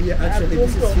brother here. Actually,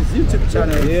 this is his YouTube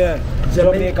channel. Yeah.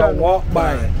 Jamaica Walk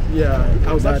By. Yeah.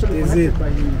 I was actually connected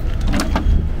by him.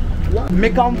 Me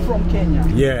come from Kenya.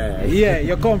 Yeah,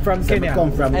 you come from Kenya. I come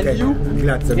from and Kenya. You?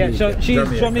 Glad to meet you. She's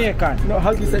Jamaican. No,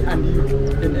 how do you say and you?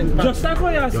 Just like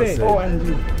what you say. Oh, and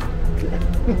you.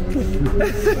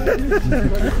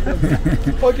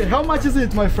 Okay, how much is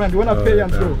it, my friend? You wanna pay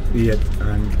and go? 8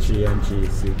 and 3 and 3,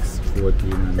 6,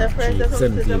 14 and 3,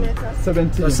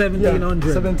 17.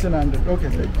 1700. 1700. Okay,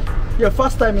 thank you. Your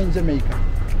first time in Jamaica.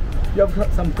 You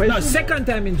have some questions? No, second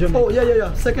time in Jamaica. Oh,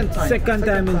 yeah. Second time. Second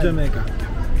time in Jamaica.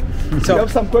 So, you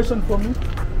have some question for me?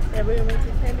 Yeah, we went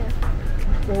to Kenya.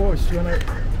 Oh, she wanna...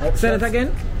 Say it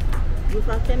again? You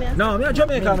from Kenya? No, me a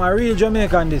Jamaican, I'm a real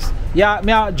Jamaican this. Yeah,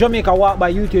 me a Jamaica Walk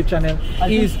By YouTube channel.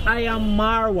 I am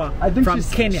Marwa from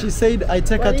Kenya. She said I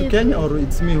take her to Kenya, or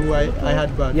it's me who I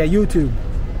had back? Yeah, YouTube.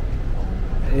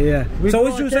 Yeah. So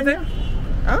what you say?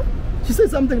 Huh? She said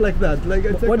something like that. Like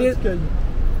I take her to Kenya.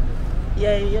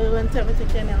 Yeah, you went to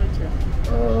Kenya with you.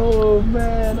 Oh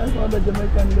man, I found a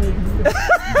Jamaican lady.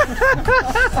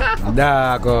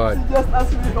 God. She just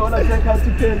asked me if I want to take her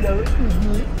to Kenya with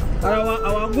me.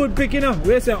 Our good pick, you know.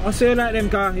 We say, I say like them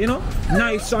car, you know,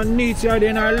 nice and neat here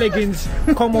in our leggings.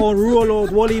 Come on, roll out,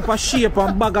 whole heap of shape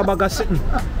and bagga sitting.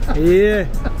 Yeah.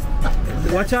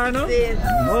 Watch out now.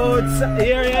 Oh, it's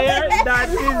here. That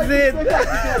is it.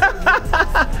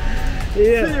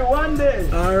 Yeah. See, one day.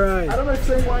 Alright. I don't know if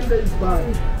saying one day is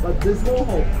bad, but there's no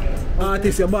hope.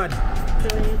 Artist, you're bad.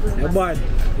 You're bad.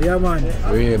 Yeah, man.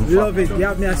 Love it. You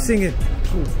have me sing it.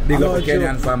 Big up the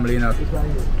Kenyan family, you know.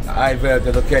 I felt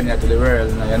to the Kenya, to the world,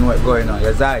 you know what's going on.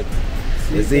 You're right.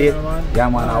 You see it? Yeah,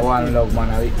 man, I want love, man,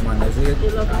 I man, you see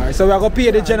it? Alright, so we're going to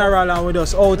pay the general and with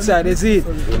us outside, you see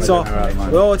it? So,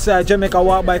 we're outside Jamaica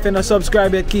Walk By. If you're not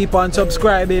subscribed yet, keep on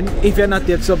subscribing. If you're not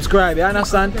yet subscribed, you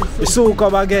understand? We soon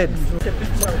come again.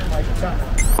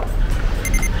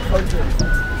 Okay.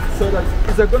 So that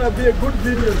it's gonna be a good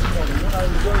video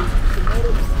tomorrow.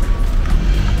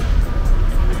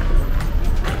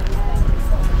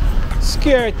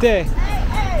 Scared there.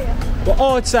 But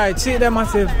outside, see them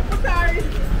massive.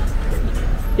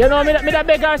 You know, me that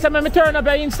beg her, say me turn up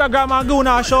your Instagram and go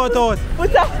now shout out.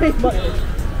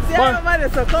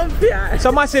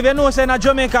 So massive, you know, say in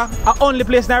Jamaica, the only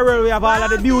place in the world we have all of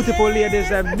the beautiful ladies.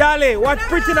 Dale, watch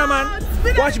pretty now, man.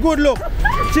 Watch good look.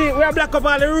 See, we are black up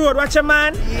all the road. Watch your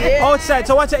man outside.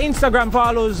 So what's your Instagram for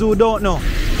all those who don't know?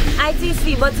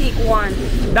 ITC Boutique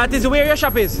 1. That is where your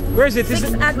shop is. Where is it?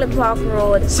 6 Agley Park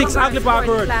Road. 6 Agley Park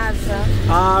Road.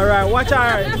 Alright, watch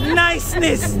our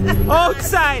niceness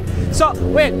outside. So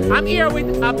wait, I'm here with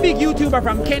a big YouTuber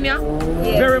from Kenya.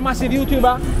 Very massive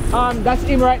YouTuber. That's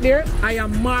him right there. I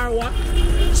am Marwa.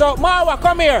 So Marwa,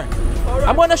 come here. Right.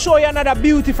 I'm gonna show you another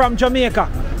beauty from Jamaica.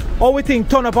 How we think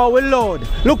turn up, how we load.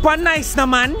 Look for nice now,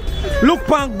 man. Look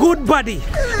for good body.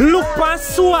 Look for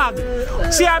swag.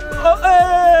 See,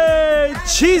 hey,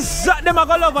 Jesus, them are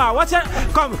gonna love her. Watch it.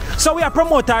 Come. So we are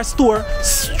promote our store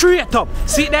straight up.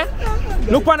 See that?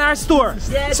 Look on our store.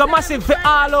 Yes, so massive for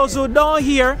all those who don't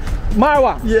hear.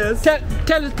 Marwa. Yes. Tell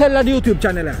the YouTube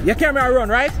channel. Your camera run,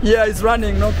 right? Yeah, it's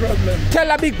running, no problem.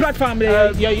 Tell a big platform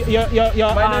your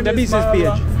the business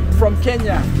Marwa page. From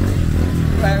Kenya.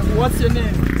 What's your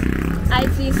name?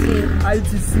 ITC.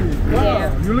 ITC. Wow,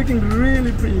 yeah. You're looking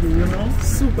really pretty, you know?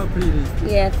 Super pretty.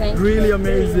 Yeah, thank you. Really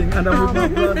amazing. And I'm with my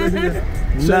brother here.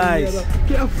 Nice.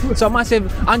 So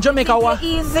massive. And Jamaica Walk.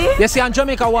 Easy. You see, on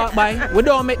Jamaica Walk By, we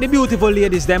don't make the beautiful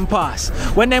ladies them pass.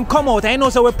 When them come out, I know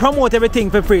so we promote everything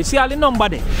for free. See all the number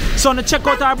there. So to check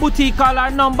out our boutique, call our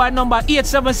number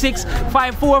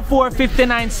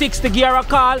 876-544-5960. Give her a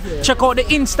call. Check out the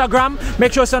Instagram.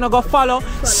 Make sure you go follow.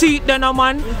 See it then,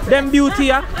 man. Them beauty.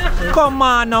 Come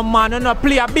on, man. You know,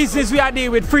 play a business we are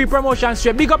dealing with free promotion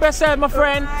straight. Big up yourself, my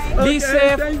friend. Be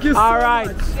safe. Thank you so Alright.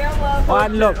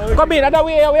 One love. Come in, other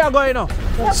way we are going now.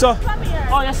 So,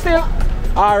 oh, you're still?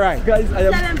 Alright. Guys, I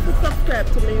am. Tell them to subscribe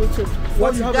to my YouTube.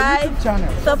 What, you have a YouTube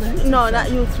channel? No, not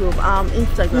YouTube.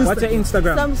 Instagram. What's your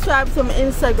Instagram? Subscribe to my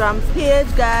Instagram page,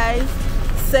 guys.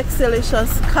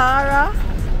 Sexylicious Cara.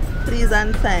 Please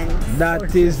and thanks.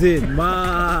 That is it,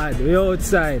 man. We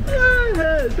outside.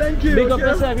 Hey, thank you. Big up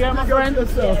yourself, yeah, my friend.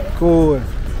 Cool.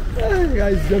 Hey,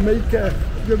 guys, Jamaica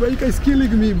is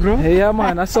killing me, bro. Hey, yeah,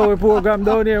 man. I saw a program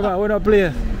down here, man. We're not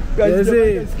playing. Guys,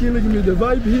 Jamaica is killing me. The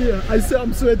vibe here. I say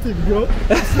I'm sweating, bro.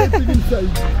 I'm sweating inside.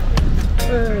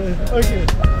 Okay.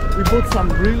 We bought some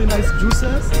really nice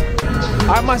juices.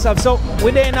 I must have. So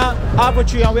we're there in a Harbour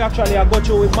Tree and we actually are going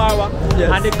through with Marwa.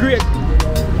 Yes. And the great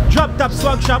Drop Top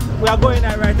Swag Shop. We are going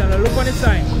there right now. Look on the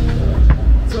sign.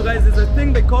 So guys, there's a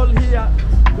thing they call here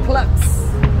Clarks.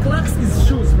 Clarks is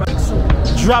shoes, right? So,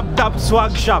 Drop Top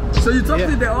Swag Shop. so you talked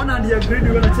to the owner and he agreed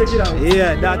we're gonna check it out.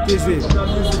 Yeah, that is it.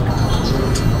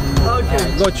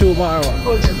 Okay. Go through Marwa.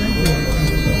 Okay, thank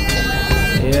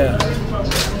you. Yeah.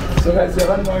 So guys, we're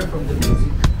running away from the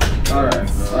music.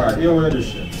 Alright, here we're the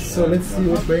shit. So let's see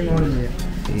what's going on here.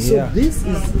 Yeah. So this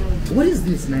is, what is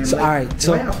this, man? So, alright,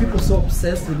 so- why are people so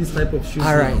obsessed with this type of shoes?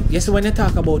 Alright. Yes, when you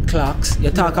talk about Clarks, you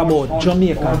talk about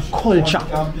Jamaican culture.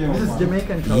 This is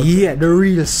Jamaican culture. Yeah, the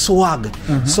real swag.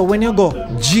 So when you go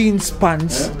jeans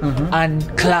pants and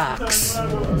Clarks.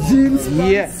 Jeans, pants,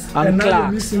 Yeah, and now you're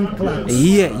Clarks. missing Clarks.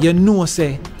 Yeah, you know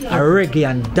say a reggae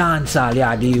and dancehall you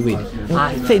are dealing with.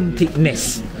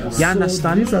 Authenticness. You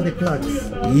understand? So these are the Clarks.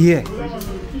 Yeah.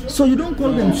 So you don't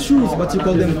call them shoes, but you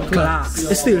call them Clarks.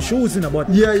 It's still shoes in about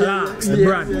Yeah, yeah, Clarks, yeah, the yeah,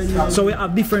 brand. yeah. So we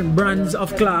have different brands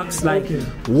of Clarks like Okay.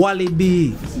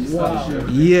 Wallaby. Wow.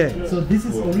 Yeah. So this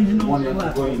is original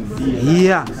Clarks.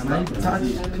 Yeah. Can I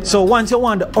touch So once you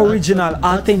want the original the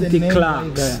authentic name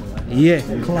Clarks. right Yeah.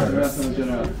 Clarks?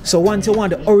 So once you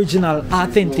want the original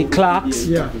authentic Clarks,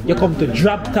 Yeah. you come to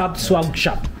Drop Top Swag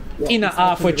Shop in a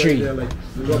Harbour Tree.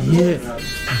 Yeah,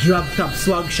 Drop Top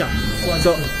Swag Shop.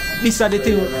 So this are the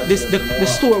thing. The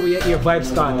store we hear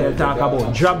Vibes Cartel talk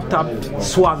about. Drop Top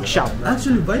Swag Shop.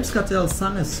 Actually, Vibes Cartel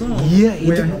sang a song Yeah, he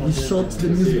where did. he shot the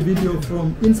music video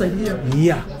from inside here.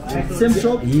 Yeah, Same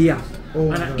shop? yeah. Oh.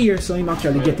 And I hear so him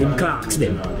actually getting Clarks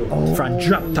them from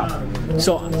Drop Top.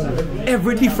 So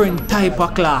every different type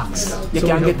of Clarks you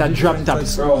can get a Drop Top.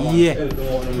 Yeah,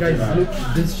 Guys, look,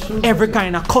 this shoe. every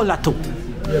kind of color too.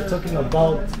 We are talking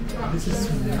about This is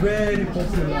very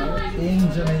popular in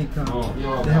Jamaica.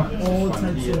 They have all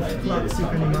types of clocks you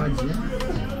can imagine.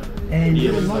 And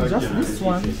not just this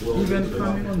one, even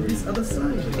coming on this other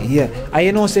side. Yeah, and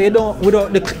you know, so you don't,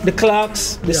 without the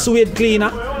clocks, the suede cleaner.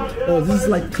 Oh, this is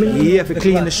like cleaning. Yeah, for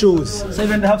clean the shoes. So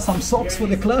even they have some socks for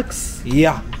the clocks.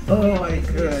 Yeah. Oh my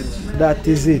god. That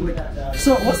is it.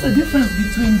 So what's the difference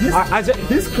between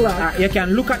this clock? You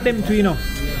can look at them too, you know.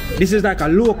 This is like a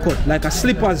low cut, like a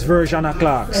slippers version of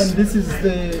clocks. And this is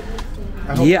the...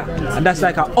 Yeah, and that's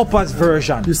like a uppers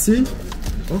version. You see?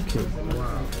 Okay.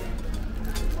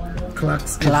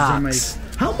 Clocks.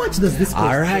 How much does this cost?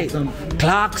 Alright,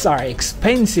 clocks are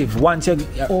expensive once you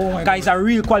guys are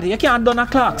real quality. You can't do a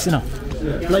clocks, you know.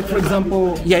 Like for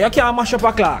example, yeah, you can't mash up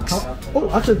a clocks. Oh,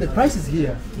 actually the price is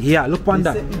here. Yeah, look on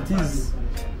that. It is.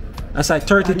 That's like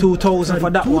 32,000 for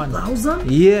that one.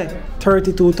 32,000? Yeah,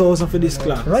 32,000 for this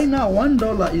clock. Right now,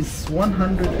 $1 is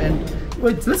 100 and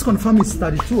wait. Let's confirm it's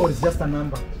 32 or it's just a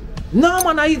number. No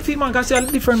man, I think man can see a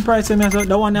different price.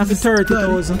 The one has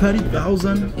 30,000.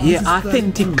 30,000. Yeah,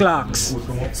 authentic clocks.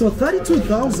 So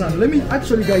 32,000. Let me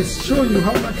actually, guys, show you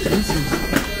how much this is.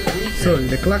 Sorry,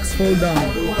 the clocks fall down.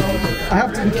 I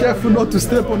have to be careful not to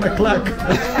step on the clock.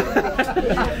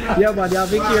 Yeah, but you have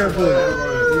to be careful.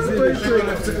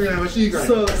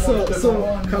 So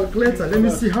calculator, let me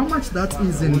see how much that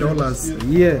is in dollars.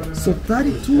 Yeah. So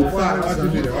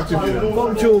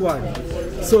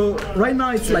 32,000. So right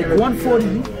now it's like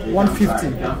 140,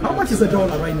 150. How much is a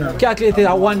dollar right now? Calculated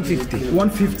at 150.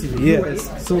 150 yeah. US.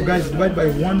 So guys, divide by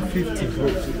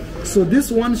 150. So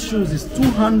this one shoes is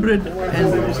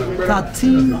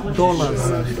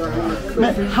 $213.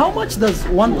 Man, how much does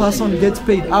one person get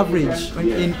paid average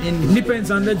in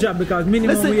depends on the job, because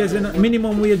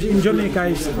minimum wage in Jamaica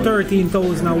is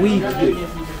 13,000 a week.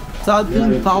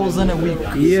 13,000 a week.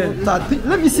 Yeah. So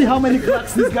let me see how many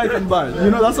clocks this guy can buy.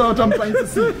 You know, that's what I'm trying to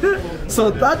see.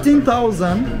 So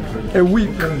 13,000 a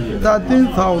week.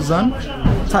 13,000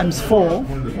 times 4.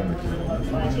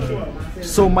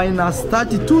 So minus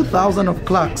 32,000 of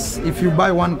clocks. If you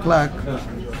buy one clock,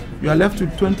 you are left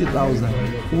with 20,000,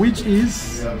 which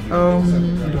is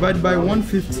divided by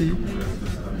 150,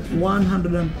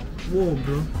 100 and whoa,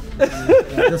 bro.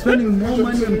 They're spending more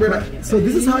money on clocks. So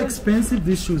this is how expensive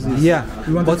these shoes is. Yeah,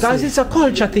 because it's a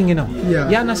culture thing, you know. Yeah.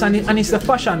 You understand it, and it's the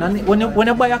fashion. And when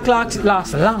you buy a clocks, it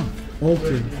lasts long.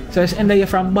 Okay. So it's end of you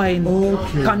from buying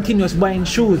continuous buying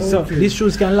shoes. So these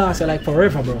shoes can last like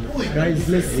forever, bro. Guys,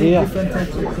 let's see different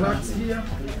types of clocks here.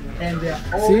 And there are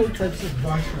all types of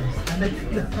versions. And I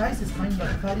think the price is kind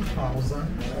of 30,000.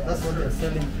 That's what they're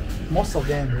selling. Most of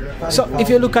them. So if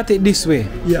you look at it this way,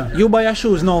 you buy your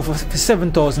shoes now for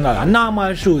 $7,000.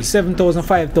 Normal shoes, 7,000,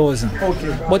 5,000.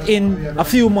 Okay. But in a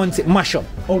few months it mash up.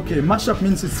 Okay, mash up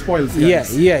means it spoils.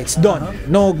 Guys. Yeah, it's done.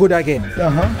 No good again.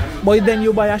 But then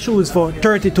you buy your shoes for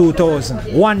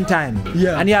 32,000 one time.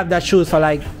 Yeah. And you have that shoes for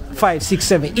like 5, 6,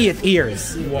 7, 8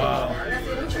 years. Wow.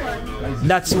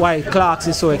 That's why clocks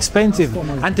is so expensive.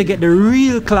 And to get the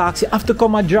real clocks, you have to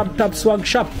come a drop top swag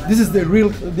shop. This is the real.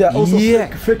 They are also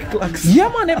fake clocks. Yeah,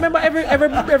 man. Remember,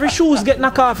 every shoes get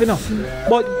knocked off, you know.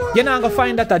 But you're not gonna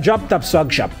find that a drop top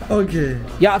swag shop. Okay.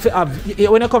 You have to have,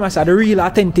 when you come and say the real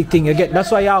authentic thing you get.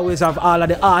 That's why you always have all of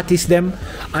the artists them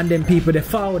and then people they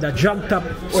follow the drop top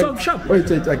swag shop. Wait,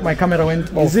 like my camera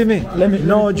went off. You see me?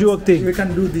 No joke thing. We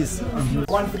can do this.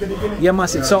 Yeah,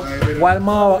 massive. So while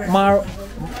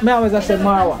I always say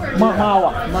Marwa,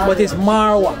 but it's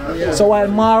Marwa. So while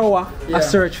Marwa, I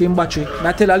search for him battery,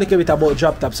 I tell a little bit about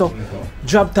Drop Top. So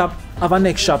Drop Top have a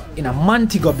next shop in a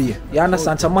Montego Bay. You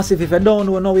understand? So massive, if you don't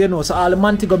know, now you know. So all the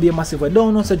Montego Bay massive, if you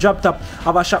don't know, so Drop Top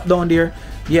have a shop down there.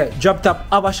 Yeah, Drop Top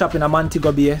have a shop in a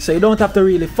Montego Bay. So you don't have to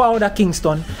really follow the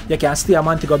Kingston. You can stay at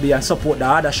Montego Bay and support the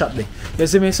other shop there. You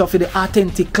see me? So for the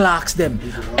authentic clocks them,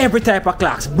 every type of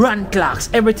clocks, brand clocks,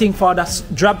 everything for the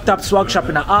Drop Top swag shop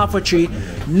in a half a tree,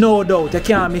 no doubt. You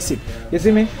can't miss it. You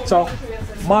see me? So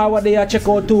Marwa they check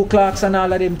out 2 clocks and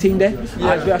all of them thing there.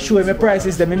 As we are showing me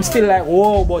prices them, I'm still like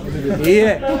whoa, but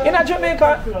yeah. In a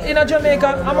Jamaica,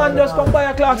 a man just come buy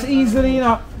a clocks easily, you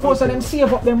know. Most of them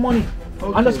save up their money.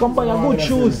 And just come buy a good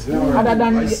shoes. Other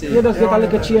than you just get a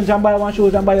little change and buy one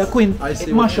shoes and buy a queen.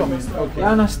 It mash up. You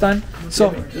understand?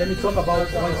 So let me talk about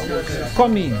prices.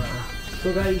 Come in.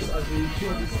 So guys, as we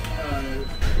show this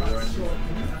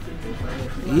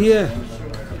yeah.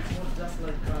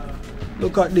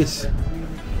 Look at this.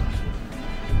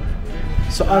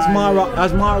 So as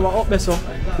Marwa up there, so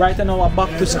right now we're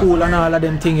back to school and all of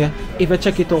them things. Yeah, if you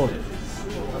check it out,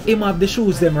 him have the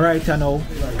shoes them right now,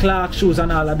 Clark shoes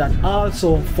and all of that.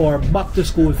 Also for back to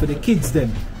school for the kids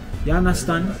them. You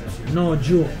understand? No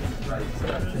joke.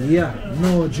 Yeah,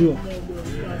 no joke.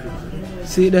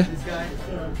 See there? This guy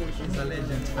is a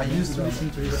legend. I used to listen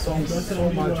to his songs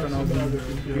so much when I was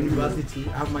in university.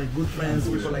 I have my good friends,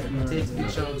 people like Imitate.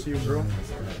 Big shout out to you, bro.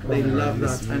 They love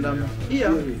that. And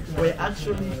here, where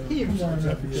actually him shot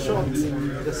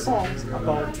the songs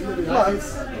about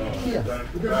clocks here.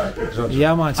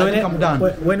 Yeah, man. So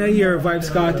when I hear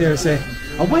Vibes Carter say,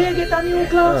 where you get a new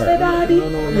clocks, daddy?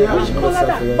 Which color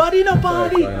that? Body no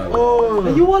party.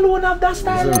 Oh, you alone have that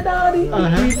style, daddy?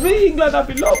 Me England have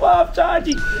been love of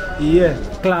charging. Yeah,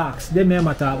 clocks. They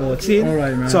never talk about. See?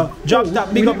 Alright, man. So drop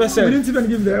top, big up yourself. We didn't even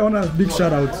give the owner a big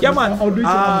shout out. Yeah, man. I'll do it when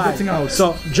I'm getting out.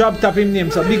 So drop top him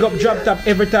name. So big up drop top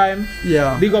every time.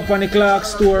 Yeah. Big up on the clock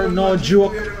store, no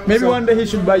joke. Maybe one day he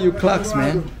should buy you clocks,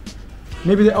 man.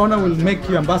 Maybe the owner will make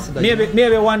you ambassador.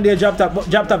 Maybe one day drop top,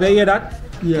 you hear that?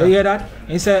 Yeah. You hear that?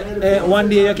 He said one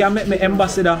day you can make me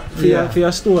ambassador for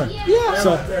your store. Yeah.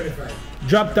 So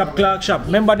drop top clock shop.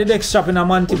 Remember the next shop in a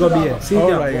Montego Bay. See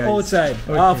there, right, outside,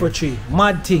 half for tree.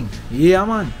 Mad thing. Yeah,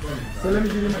 man. So let me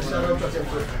give him a shout out.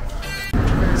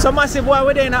 So massive boy,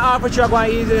 we're there in the half for tree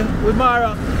going easy with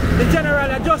Mara. The general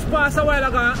had just passed a while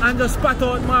ago and just spat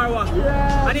out Marwa.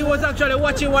 Yeah. And he was actually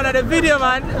watching one of the video,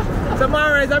 man. So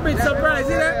Marwa is a bit surprised,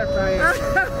 you know?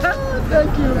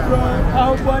 Thank you, bro. I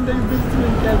hope one day you visit me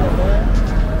in Kenya,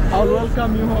 man. I'll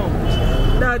welcome you home.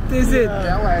 That is it.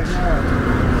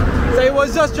 So he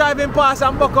was just driving past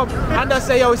and buck up and just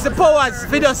say, yo, it's the powers.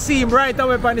 We just see him right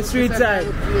away on the street side.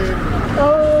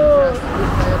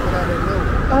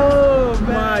 Oh,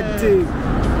 mad thing.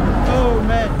 Oh,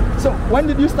 man. So when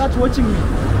did you start watching me?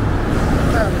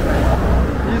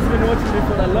 He's been watching me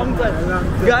for a long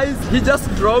time. Guys, he just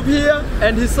drove here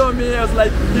and he saw me. I was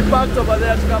like, he parked over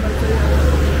there to come and say,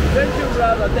 thank you,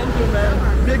 brother. Thank you,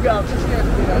 man. Big up.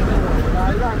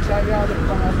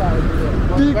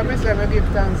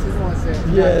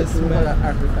 Yes, man.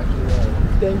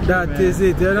 Thank you, That man. is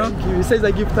it, you know? Thank you. He says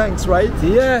I give thanks, right?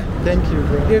 Yeah. Thank you,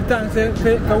 bro. Give thanks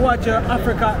for watch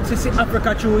Africa, to see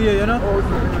Africa through here, you know?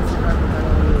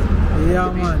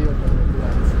 Yeah, man.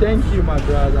 Thank you, my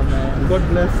brother, man. God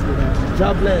bless you, man.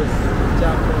 Jah bless.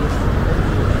 Jah bless.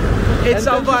 It's a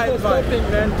vibe, stopping,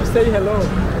 man, to say hello.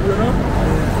 You know?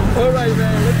 Alright,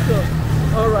 man. Let's go.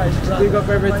 Alright, brother. Big up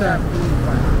every time.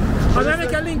 I'm gonna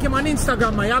make a link him on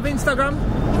Instagram, man. You have Instagram?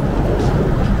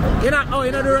 You know,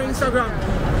 you know the Instagram?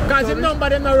 Because his number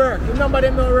them not work. His number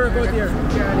them not work out here.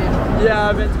 Yeah,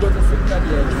 I went to go to Signal,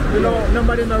 yes. You know,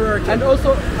 number them not work. And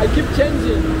also, I keep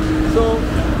changing. So,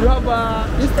 you have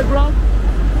Instagram?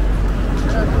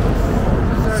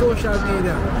 Social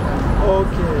media.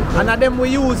 Okay. And them we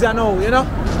use now, you know?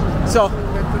 So.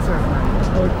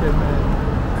 Okay, man.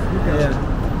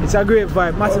 Yeah. It's a great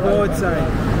vibe. Massive outside.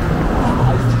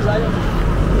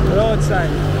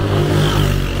 Outside.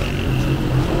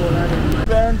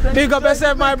 Big up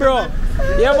yourself, my bro.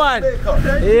 Yeah, man.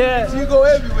 Yeah. You go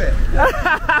everywhere.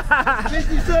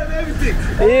 You serve everything.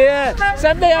 Yeah.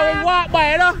 Someday I will walk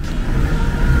by, you know?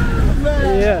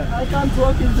 Man, Yeah. I can't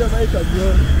walk in Jamaica,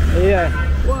 bro. Yeah.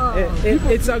 Wow.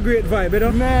 It's a great vibe, you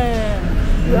know?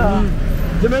 Man. Yeah.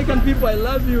 Jamaican people, I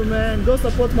love you, man. Go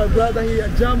support my brother here.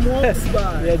 Jam walks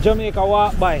by. Yeah, Jamaica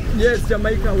walk by. Yes,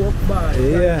 Jamaica walk by.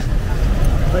 Yeah.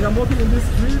 Like I'm walking in this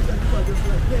street and people are just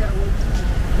like, hey, I want to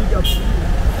big up to you.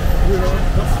 You know,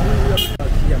 that's really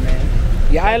up here, man.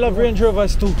 Yeah, I love Range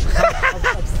Rovers too.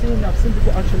 I've seen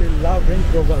people actually love Range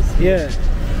Rovers here.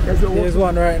 Yeah. There's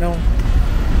one right now.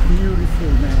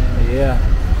 Beautiful, man. Yeah.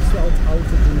 Shout out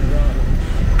to General.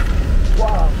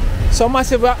 Wow. So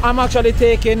massive, I'm actually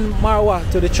taking Marwa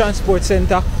to the transport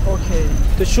center. Okay.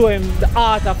 To show him the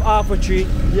art of archery.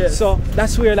 Yes. So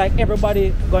that's where like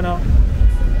everybody gonna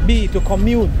be to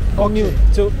commute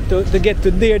to get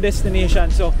to their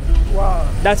destination. So wow,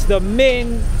 that's the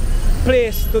main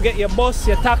place to get your bus,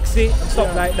 your taxi, and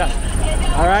stuff like that.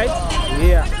 Alright?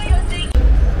 Yeah.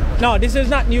 No, this is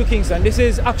not New Kingston. This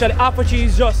is actually archery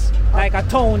is just like a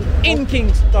town in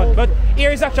Kingston. But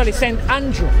here is actually St.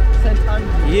 Andrew. St.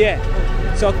 Andrew. Yeah.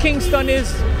 So Kingston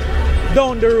is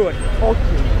down the road.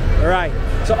 Okay. Right.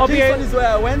 So up Kingston here is where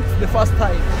I went the first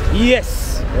time.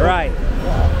 Yes. Right.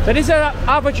 Wow. So this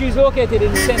archery is located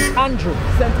in St. Andrew.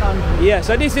 St. Andrew. Yeah.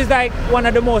 So this is like one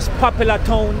of the most popular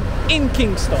towns in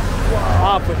Kingston.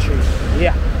 Wow. Archery.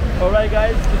 Yeah. Alright,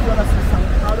 guys. If you wanna see some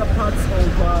other parts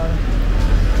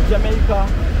of Jamaica,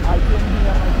 I came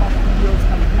here. My past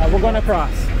videos. We're gonna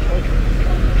cross. Okay.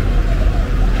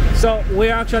 So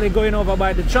we're actually going over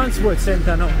by the transport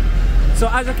center now. So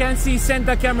as you can see,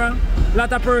 center camera, a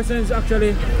lot of persons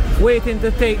actually waiting to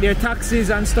take their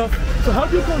taxis and stuff. So how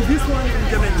do you call this one in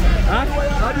Jamaica? Huh?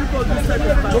 How do you call this type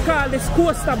of bus? We call this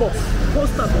coaster bus.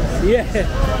 Coaster bus. Yeah.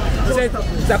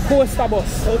 It's a coaster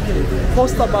bus. Okay.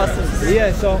 Coaster buses.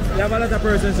 Yeah, so you have a lot of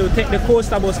persons who take the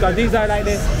coaster bus because these are like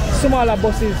the smaller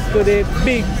buses to the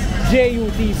big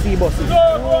JUTC buses.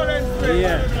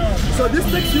 Yeah. So this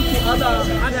takes you to Other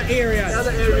areas.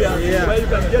 other areas Yeah. where you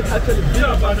can get actually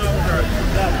bigger buses.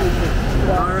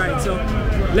 Alright, so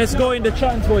let's go in the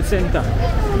transport center.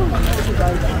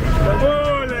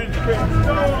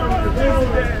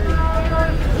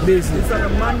 Business. It's on a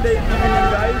Monday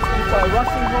evening, guys. People are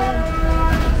rushing home.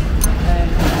 And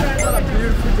it's a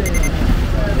beautiful day.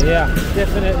 Yeah,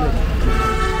 definitely.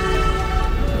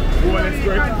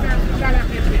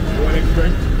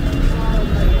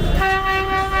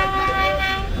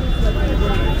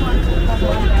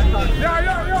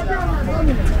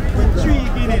 Three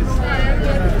Guineas.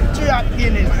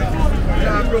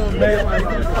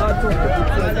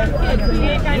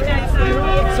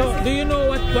 So, do you know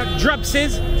what drops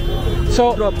is?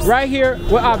 So, right here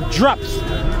we have drops.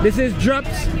 This is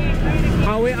drops,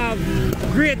 and we have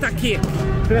greater cake.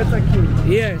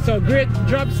 Yeah, so great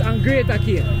drops and greater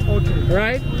cake. Okay.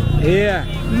 Right? Yeah.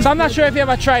 So I'm not sure if you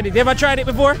ever tried it. You ever tried it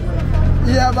before?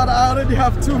 Yeah, but I already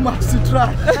have too much to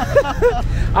try.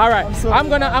 All right. I'm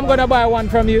gonna buy one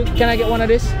from you. Can I get one of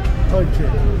this? Okay.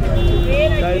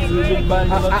 Guys, we look back.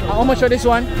 How much for this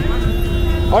one?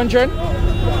 100?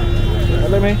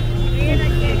 Let me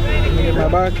get my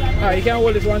bag. Alright, you can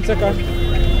hold this 1 second.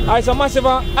 Alright, so Massive,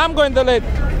 I'm going to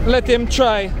let him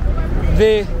try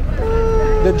the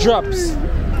drops.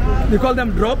 You call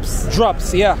them drops?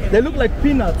 Drops, yeah. They look like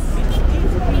peanuts.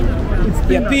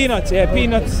 It's peanuts. Yeah,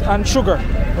 peanuts and sugar.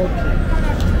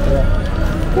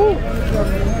 Okay.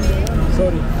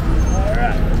 Sorry.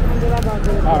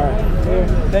 Alright.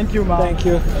 Thank you, man. Thank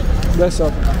you. Bless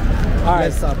up.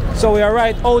 Alright. Bless up. So we are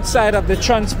right outside of the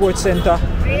transport center.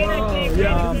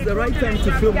 Yeah, it's the right time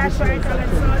to film this one.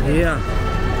 Yeah.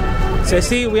 So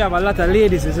see, we have a lot of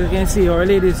ladies. As you can see, our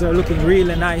ladies are looking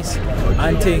really nice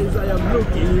and things. I am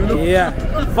looking, you know. Yeah.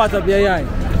 Fat up your eye.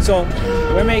 So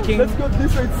we're making. Let's go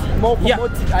this way. It's more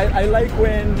promoting. I like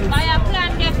when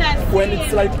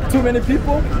it's like too many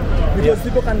people, because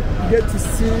people can get to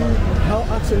see how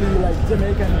actually like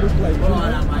Jamaican look like. You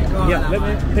know? Yeah. Let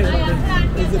me take one.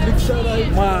 It's a big shout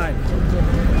out. Man.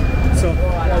 So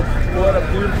what a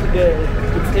beautiful day.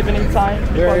 It's evening time.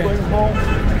 People are going home.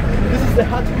 This is the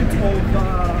heartbeat of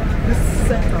this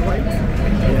center, right?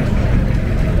 Yeah.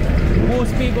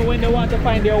 Most people, when they want to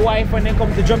find their wife when they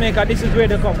come to Jamaica, this is where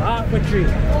they come, half a tree.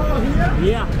 Oh, yeah?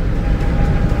 Yeah.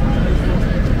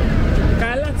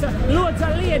 Loads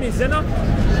of ladies, you know?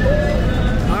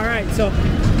 Alright, so.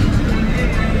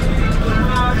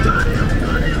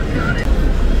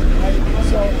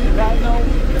 So, right now,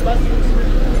 the bus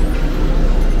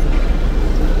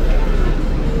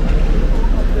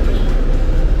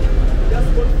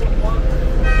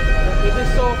it is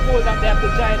so full that they have to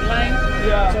giant line.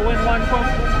 Yeah. So when one comes,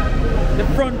 the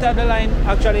front of the line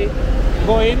actually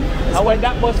go in, and when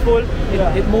that bus full,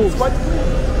 it moves.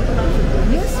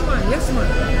 Yes, man. Yes, man.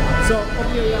 So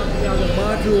up here you have the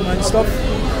bathroom and stuff.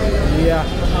 Yeah.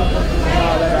 All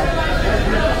of that.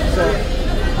 So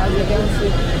as you can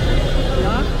see,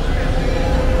 huh?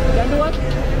 Can do what?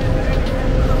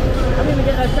 I mean,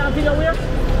 get a camp video here.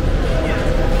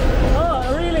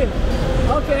 Oh, really?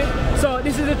 Okay. So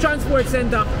this is the transport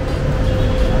center.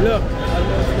 Look.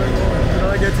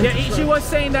 Yeah, she was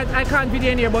saying that I can't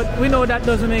video in here, but we know that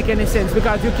doesn't make any sense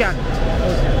because you can.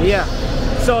 Yeah.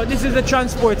 So this is the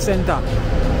transport center.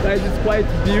 Guys, it's quite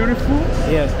beautiful.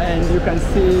 Yes. And you can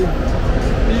see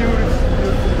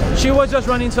beautiful. She was just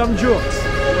running some jokes.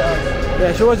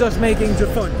 Yeah, she was just making the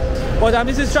fun. But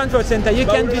this is transport center. You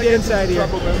can't video inside here.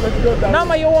 No,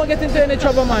 man, you won't get into any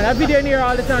trouble, man. I video in here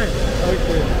all the time.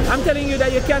 Okay. I'm telling you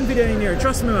that you can video in here.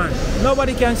 Trust me, man.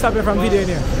 Nobody can stop you from videoing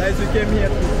here. Guys, we came here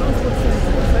to the transport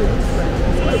center.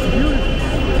 It's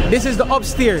beautiful. This is the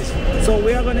upstairs. So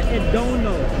we are gonna head down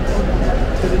now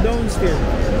to the downstairs.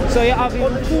 So you have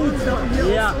even food.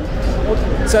 Yeah.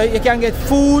 Okay. So you can get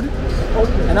food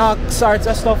and all sorts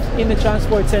of stuff in the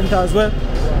transport center as well.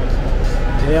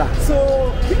 Yeah.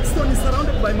 So Kingston is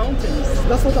surrounded by mountains.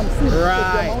 That's what I'm seeing.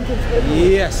 Right.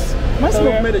 Yes. Must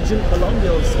have made a gym along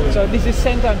there also. So this is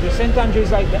St. Andrew. St. Andrew is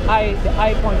like the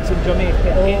eye points in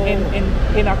Jamaica.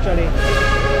 In actually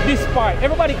this part.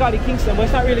 Everybody call it Kingston, but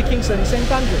it's not really Kingston. It's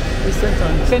St. Andrew. It's St.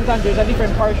 Andrew. St. Andrew is a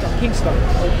different part from Kingston.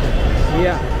 Okay.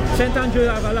 Yeah. St. Andrew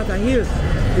have a lot of hills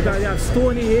because you have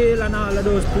Stony Hill and all of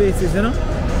those places, you know.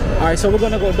 All right, so we're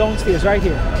gonna go downstairs right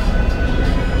here.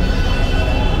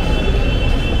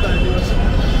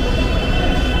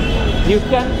 You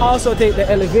can also take the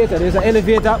elevator. There's an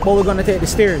elevator, but we're gonna take the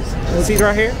stairs. See it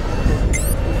right here?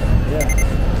 Yeah.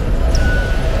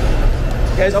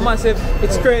 Guys, so massive.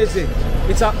 It's crazy.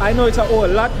 I know it's a whole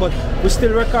lot, but we're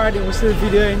still recording, we're still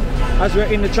videoing as we're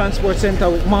in the transport center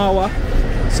with Marwa.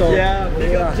 So yeah,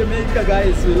 big up Jamaica,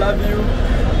 guys. We love you.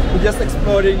 We're just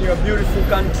exploring your beautiful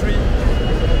country,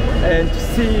 and to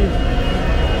see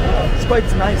it's quite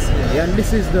nice here. Yeah, and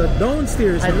this is the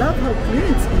downstairs. I love how clean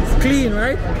it is. Clean,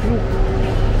 right?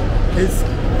 It's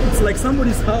like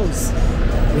somebody's house.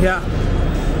 Yeah.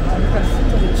 And you can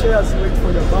sit on the chairs, wait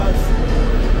for the bus.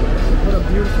 What a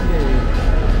beautiful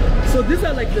day. So these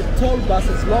are like the tall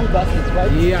buses, long buses,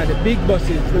 right? Yeah, the big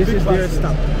buses. This is their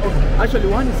stop. Okay. Actually,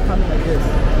 one is coming, I guess.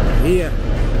 Yeah.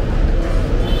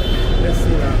 Let's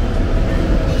see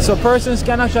that. So persons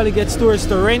can actually get stores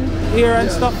to rent here and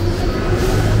stuff.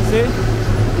 See?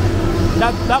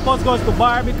 That bus goes to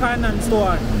Barbican and so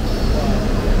on.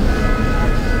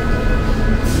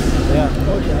 Yeah.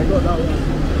 Okay, I got that one.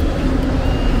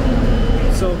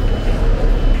 So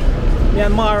me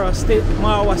and Mara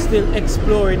was still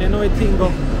exploring, you know, thing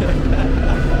go.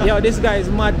 Yo, this guy is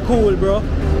mad cool, bro.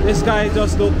 This guy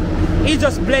just look, he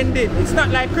just blended. It's not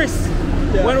like Chris.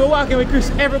 Yeah. When we're walking with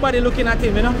Chris, everybody looking at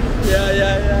him, you know?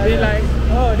 Yeah. Be like,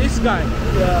 oh, this guy.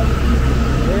 Yeah.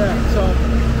 So,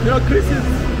 you know, Chris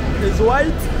is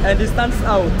white and he stands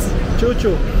out.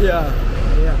 Choo. Yeah.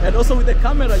 And also with the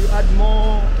camera, you add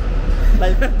more,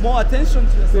 like, more attention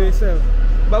to yourself.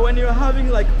 But when you're having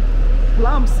like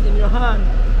plums in your hand,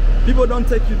 people don't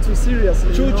take you too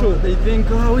seriously. Choo. They think,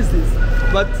 oh, how is this?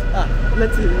 But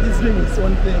let's see, he's doing his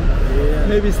own thing. Yeah.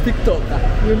 Maybe it's TikTok,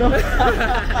 you know?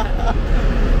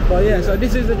 But yeah, so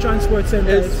this is the transport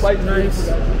center. It's quite nice.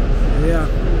 Yeah.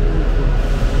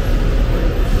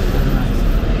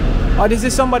 Oh, this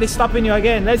is somebody stopping you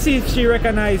again. Let's see if she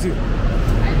recognizes you.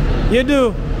 You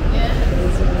do? Yeah.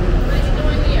 What are you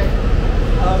doing here?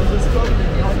 I'm just traveling.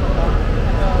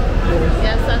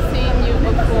 Yes, I've seen you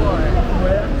before.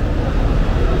 Where?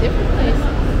 Different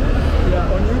places. Yeah,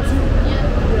 on YouTube? Yeah,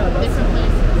 that's different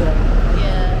places.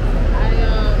 Yeah. I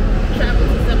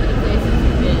traveled to some of the places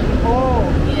you've been. Oh.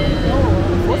 Yeah. Oh,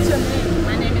 what's your name?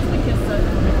 My name is Makissa.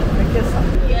 Makissa.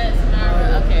 Yes,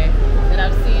 Mara. Okay. That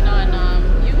I've seen on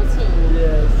YouTube.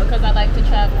 Yes. Because I like to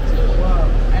travel too.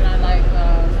 Wow. And I like,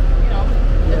 you know,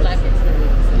 the life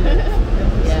experience.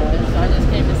 Yeah. So I just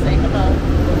came to say hello.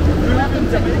 Welcome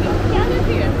to Jamaica. Yeah, I live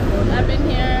here. I've been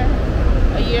here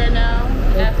a year now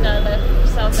after I left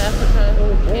South Africa.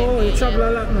 Oh, you travel a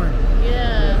lot, man.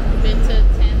 Yeah, been to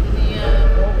Tanzania.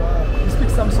 Oh, wow. You speak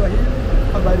some Swahili?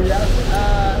 Habari yako?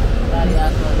 Habari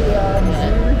yako.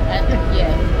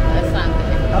 Yeah,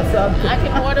 asante. I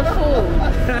can order food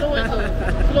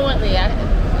fluently.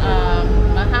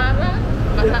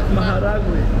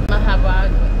 Maharagwe.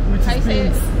 Which how you say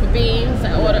it? Beans. I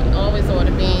always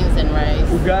order beans and rice.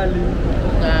 Ugali,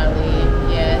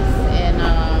 yes. And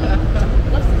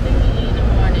what's the thing you eat in the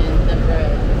morning? The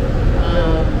bread.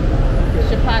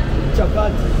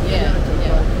 Chapati. Yeah.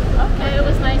 Okay, it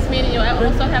was nice meeting you. I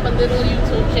also have a little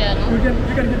YouTube channel. You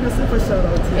can give yourself a shout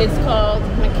out. Yeah. It's called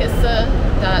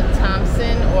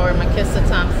Makissa.Thompson or Makissa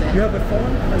Thompson. You have a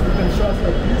phone that you can show us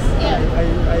like this? Yeah.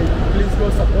 I please go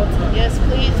support her. Yes,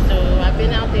 please do. I've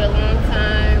been out there a long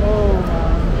time. Oh,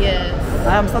 man. Yes.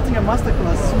 I am starting a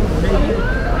masterclass soon. Maybe.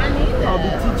 I need that. I'll be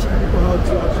teaching people how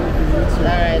to actually do YouTube.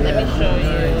 Alright, let me show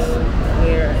you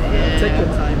where I am. Take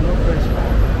your time, no pressure.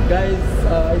 Guys,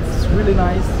 it's really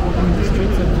nice walking the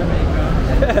streets of Jamaica.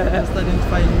 Just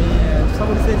identifying me and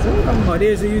somebody says, oh,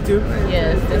 there's the YouTube.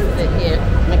 Yes, this is it here.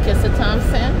 Makissa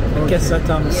Thompson. Makissa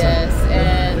Thompson. Yes,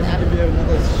 and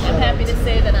I'm happy to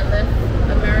say that I left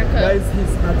America.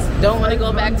 Guys, don't want to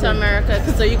go back to America,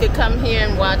 so you could come here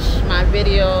and watch my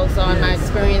videos on my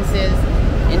experiences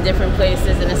in different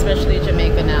places, and especially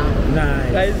Jamaica now.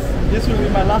 Nice. Guys, this will be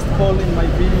my last call in my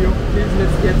video. Please,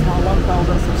 let's get her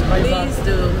 1,000 subscribers. Please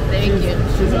do. Thank you.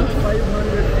 She's at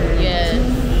 500. Yes.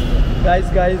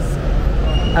 Guys,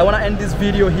 I want to end this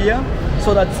video here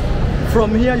so that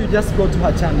from here you just go to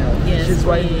her channel. Yes, she's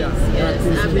right please. here.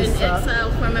 Yes, I've been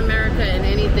exiled from America, and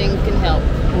anything can help.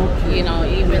 Okay. You know,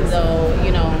 even though,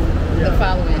 you know, the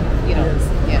following, you know. Yes.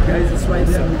 Yeah. Guys, it's right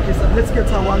there. Let's get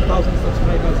her 1,000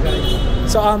 subscribers,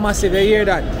 guys. So all massive, you hear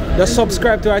that? Just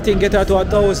subscribe to her thing, get her to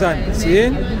 1,000. See?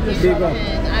 Big up.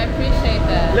 I appreciate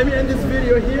that. Let me end this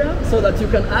video here so that you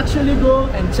can actually go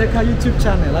and check her YouTube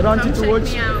channel. I don't want you to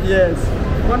watch. Me out. Yes.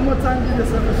 One more time, give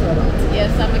yourself a shout out.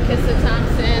 Yes, I'm Makissa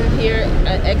Thompson here,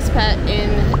 an expat in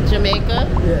Jamaica.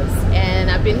 Yes. And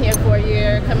I've been here for a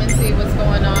year. Come and see what's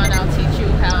going on. I'll teach you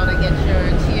how to get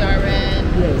your TRN.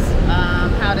 Yes.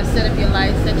 How to set up your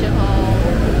lights at your home.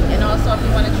 And also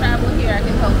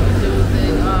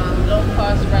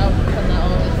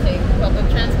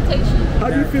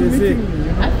meeting me,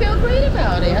 you know? I feel great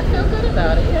about it. I feel good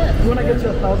about it, yes. You want to get to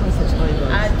 1,000 subscribers.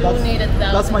 I do need 1,000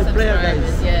 That's my prayer,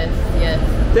 guys. Yes, yes.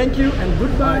 Thank you and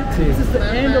goodbye. This is the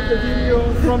end of the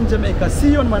video from Jamaica.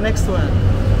 See you on my next one.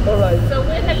 Alright. So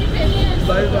where have you been here?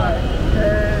 Bye-bye.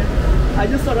 I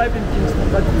just arrived in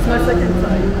Kingston, but it's my second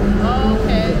time. Oh,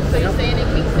 okay. So you're staying in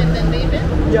Kingston then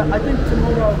leaving? Yeah, I think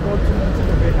tomorrow I'll go to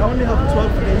Montego Bay. I only have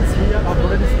 12 days here. I've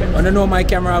already spent. I don't know, my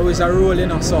camera always a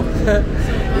rolling or so.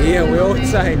 Yeah, we're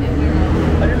outside.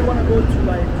 I really want to go to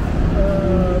like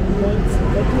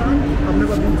Portland. I've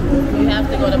never been to Portland. You have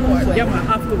to go to Portland. Yeah, I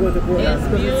have to go to Portland. It's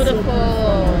beautiful.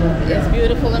 It's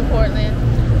beautiful in Portland.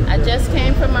 I just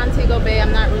came from Montego Bay.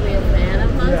 I'm not really a fan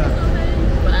of Montego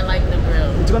Bay, but I like the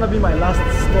grill. It's gonna be my last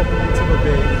stop in Montego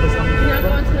Bay because You're not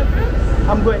going to the grill?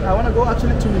 I'm going. I want to go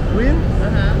actually to the grill,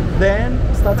 then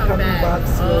start coming back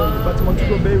slowly. But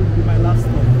Montego Bay will be my last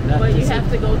stop. But you have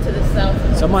to go to the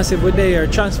south. So massive with there,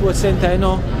 transport center, you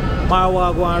know,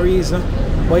 Marwa go and reason.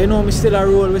 But you know, we still a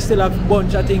roll, we still have a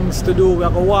bunch of things to do. We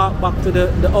have to walk back to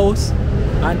the house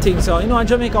and things. So, you know, in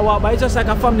Jamaica walk, but it's just like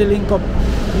a family link up.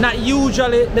 Not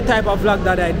usually the type of vlog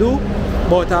that I do,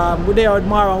 but we're there with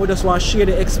Marwa and we just want to share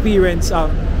the experience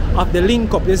of the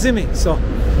link up, you see me? So,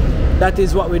 that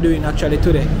is what we're doing actually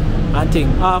today. And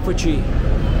thing, half a tree,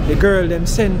 the girl them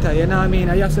center, you know what I mean?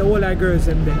 I just say all our girls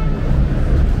them there.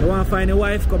 You want to find a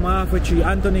wife, come half a tree.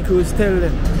 Anthony Cruz tell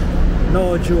them,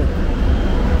 no joke.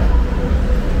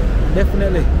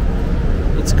 Definitely,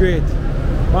 it's great.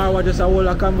 Marwa just a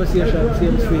whole conversation,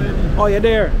 same thing. Oh, you're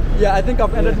there? Yeah, I think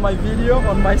I've ended my video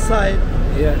on my side.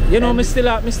 Yeah. You know, me still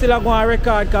going to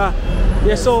record because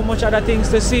there's so much other things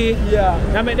to see. Yeah.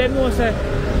 I mean, then you say,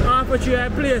 half a tree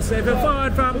place. If you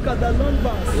forward from. Look at that long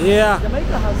bus. Yeah.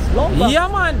 Jamaica has long bus. Yeah,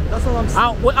 man. That's what I'm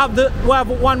saying. We have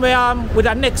one where with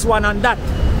the next one on that.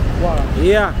 Wow.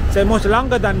 Yeah. So much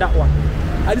longer than that one.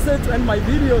 I decided to end my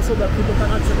video so that people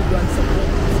can actually go and support.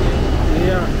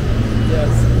 Yeah.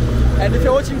 Yes. And if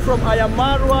you're watching from I am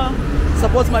Marwa,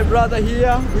 support my brother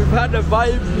here. We've had a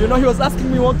vibe. You know, he was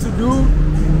asking me what to do.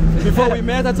 Before we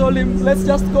met, I told him, let's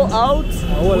just go out.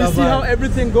 We see how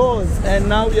everything goes. And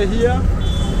now we're here.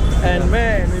 And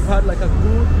man, we've had like a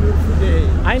good, beautiful day.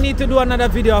 I need to do another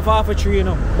video of half a tree, you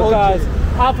know. Because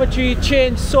half a tree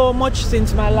changed so much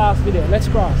since my last video. Let's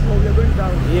cross. Oh, we're going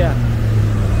down. Yeah.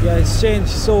 Yeah, it's changed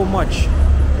so much.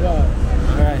 Yeah.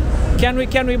 Alright.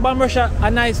 Can we bomb rush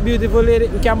a nice beautiful lady?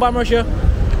 We can bomb rush you.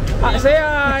 Say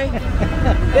hi.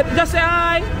 Just say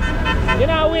hi. You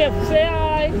know, wave. Say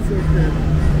hi. It's okay.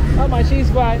 Oh man, she's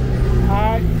fine.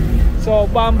 Alright. So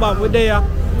bam bam, we're there.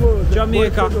 Whoa,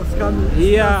 Jamaica.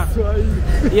 Yeah.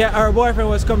 Yeah, her boyfriend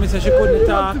was coming so she couldn't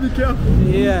talk. You have to be careful.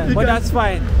 Yeah, but that's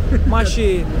fine.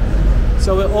 Machine.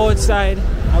 So we're outside.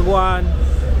 I go on.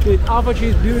 Half a tree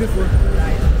is beautiful.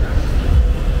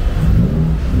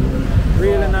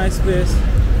 Really nice place.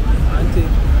 Auntie.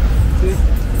 See?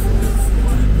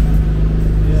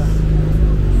 Yeah.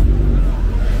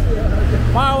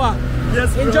 Marwa,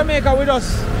 yes, in Jamaica with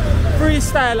us,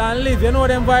 freestyle and live, you know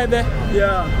them vibe there?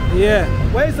 Yeah. Yeah.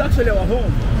 Where is actually our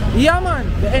home? Yeah man,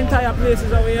 the entire place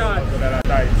is our yard.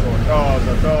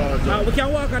 We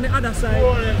can walk on the other side,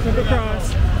 so we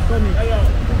cross. Come in.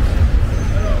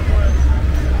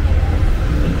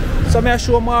 So may I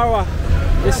show Marwa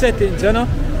the settings, you know?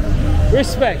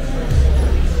 Respect.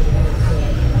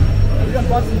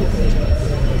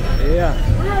 Yeah.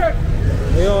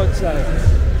 We're outside.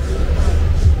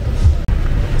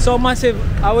 So massive,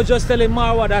 I was just telling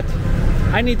Marwa that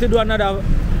I need to do another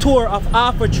tour of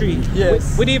half a tree.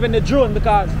 Yes. With even the drone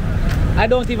because I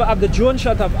don't even have the drone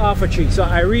shot of half a tree. So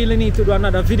I really need to do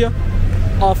another video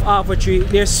of half a tree.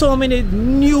 There's so many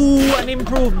new and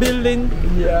improved buildings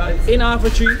in half a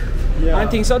tree and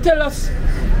things. So tell us,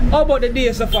 how about the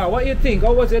day so far? What do you think?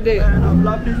 How was your day? I'm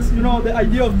loving it. You know, the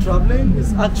idea of traveling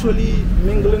is actually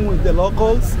mingling with the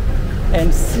locals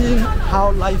and seeing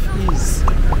how life is.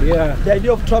 Yeah. The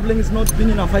idea of traveling is not being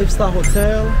in a 5-star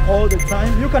hotel all the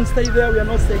time. You can stay there. We are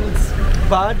not saying it's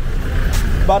bad.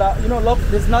 But you know,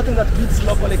 there's nothing that beats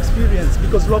local experience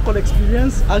because local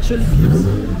experience actually gives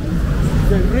you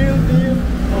the real deal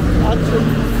of actually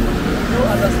you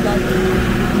understanding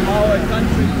how a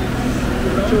country is.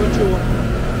 You know? True.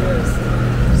 Yes.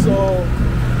 So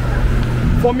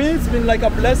for me it's been like a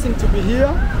blessing to be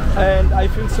here and I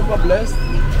feel super blessed.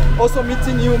 Also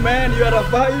meeting you, man, you are a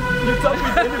vibe, you talk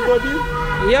with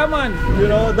anybody. Yeah man. You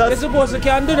know, that's you're supposed to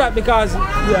can do that because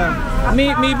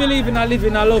me believe in a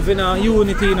living a love in a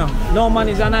unity, you know. No man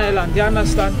is an island, you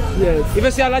understand? Yes. If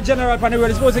you see a general pan the road,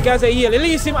 you're supposed to can say yeah. At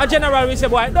least him a general we say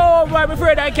boy, no boy, I'm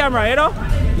afraid of that camera, you know?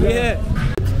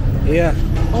 Yeah.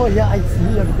 Oh yeah, I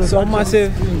see. So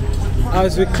massive.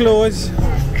 As we close,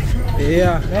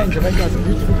 Yeah. Man, Jamaica's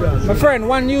beautiful girls. My friend,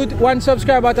 one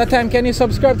subscriber at a time. Can you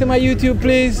subscribe to my YouTube,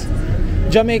 please?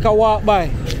 Jamaica Walk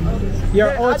By.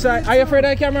 You're outside. Are you afraid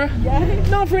of the camera? Yeah.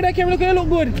 No, afraid of the camera. Look, you look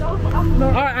good. No.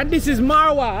 Alright, and this is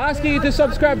Marwa. Asking you to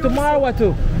subscribe to Marwa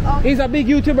too. He's a big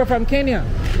YouTuber from Kenya.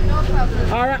 No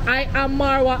problem. Alright, I am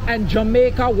Marwa and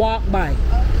Jamaica Walk By.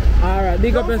 Alright,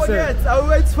 big up Don't yourself. forget, I'll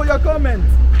wait for your comment.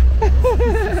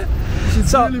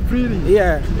 She's really pretty.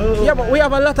 Yeah. Oh, yeah, but we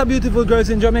have a lot of beautiful girls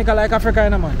in Jamaica like Africa,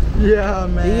 man. Yeah,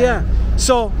 man. Yeah.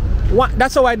 So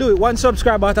that's how I do it. One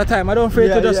subscriber at a time. I don't afraid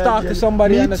to just talk to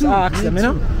somebody and just ask them, you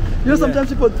know? You know, sometimes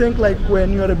people think like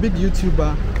when you're a big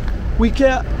YouTuber, we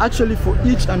care actually for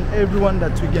each and everyone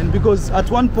that we can, because at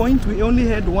one point we only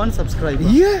had 1 subscriber.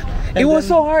 Yeah. And it was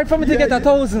so hard for me to get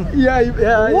 1,000. Yeah,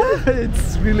 What?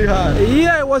 it's really hard.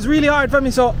 Yeah, it was really hard for me.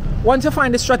 So once you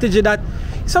find the strategy that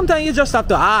sometimes you just have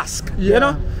to ask, you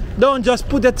know? Don't just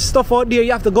put that stuff out there.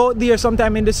 You have to go out there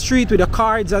sometime in the street with the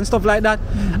cards and stuff like that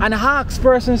and ask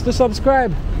persons to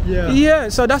subscribe. Yeah,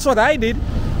 so that's what I did,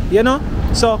 you know?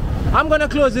 So I'm gonna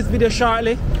close this video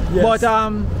shortly. But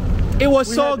it was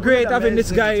so great having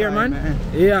this guy here, man.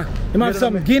 Yeah. You have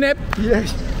some guinea,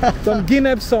 some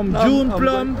guinea, some June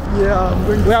plum.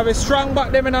 We have a strong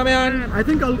back there, man. I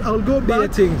think I'll go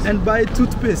back and buy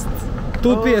toothpaste.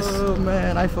 Oh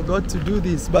man, I forgot to do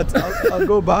this, but I'll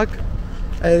go back.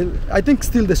 I think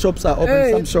still the shops are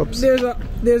open. Some shops. There's a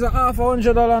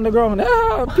 $100 on the ground.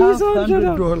 Ah,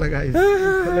 $100, guys.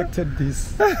 Collected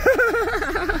this.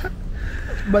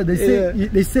 But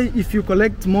they say if you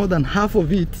collect more than half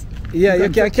of it, you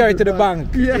can carry it to the bank.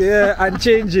 And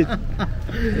change it.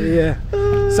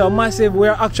 So massive.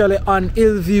 We're actually on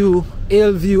Hillview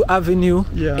Avenue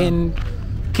in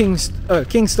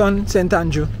Kingston, St.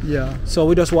 Andrew. So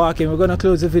we're just walking. We're gonna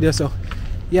close the video. So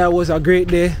yeah, it was a great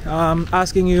day.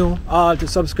 Asking you all to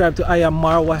subscribe to I Am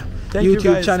Marwa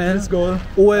YouTube channel.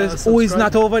 Who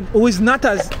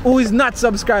is not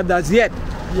subscribed as yet.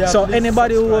 So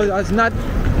anybody who has not,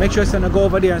 make sure to go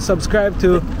over there and subscribe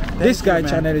to this guy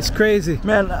channel. It's crazy,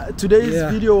 man. Today's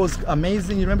video was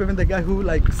amazing. You remember when the guy who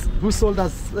sold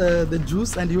us the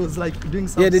juice and he was like doing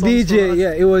some the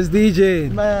DJ. It was DJ.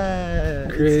 Man,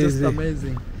 crazy. It's just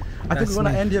amazing. I think we're gonna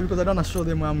end here because I don't want to show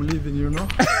them where I'm leaving, you know.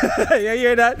 You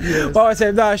hear that? Yes. I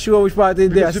said not sure which part is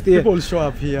there. People show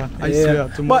up here. I swear.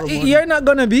 Tomorrow but you're not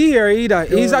gonna be here either.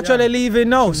 He's actually leaving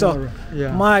now. Tomorrow.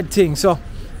 So mad thing. So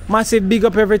massive big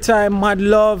up every time. Mad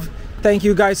love. Thank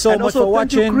you guys so much for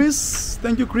watching.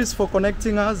 Thank you, Chris, for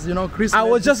connecting us. You know, Chris. I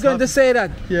was just going to say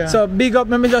that. So big up.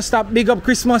 Let me just stop. Big up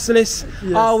Christmas list.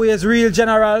 Always real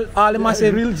general. All the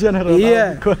massive. Real general.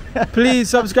 Please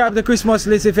subscribe to Christmas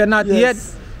list if you're not yet.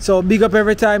 So big up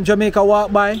every time. Jamaica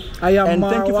Walk By. I am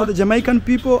Marwa. Thank you for the Jamaican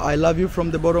people. I love you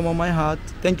from the bottom of my heart.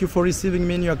 Thank you for receiving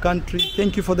me in your country.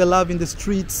 Thank you for the love in the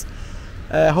streets.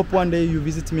 I hope one day you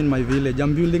visit me in my village.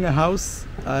 I'm building a house,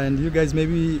 and you guys,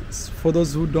 maybe for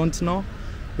those who don't know,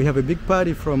 we have a big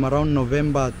party from around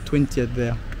November 20th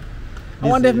there. I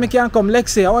wonder if we can come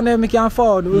Lexi. I wonder if we can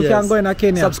afford. We can go in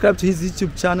Kenya. Subscribe to his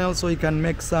YouTube channel so he can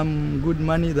make some good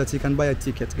money that he can buy a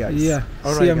ticket, guys.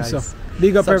 All right, guys. So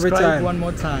big up every time. One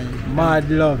more time. Mad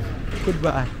love.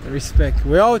 Goodbye. Respect.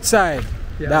 We're outside.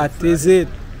 That is it.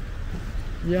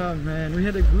 Yeah, man. We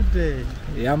had a good day.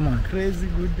 Yeah, man. Crazy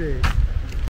good day.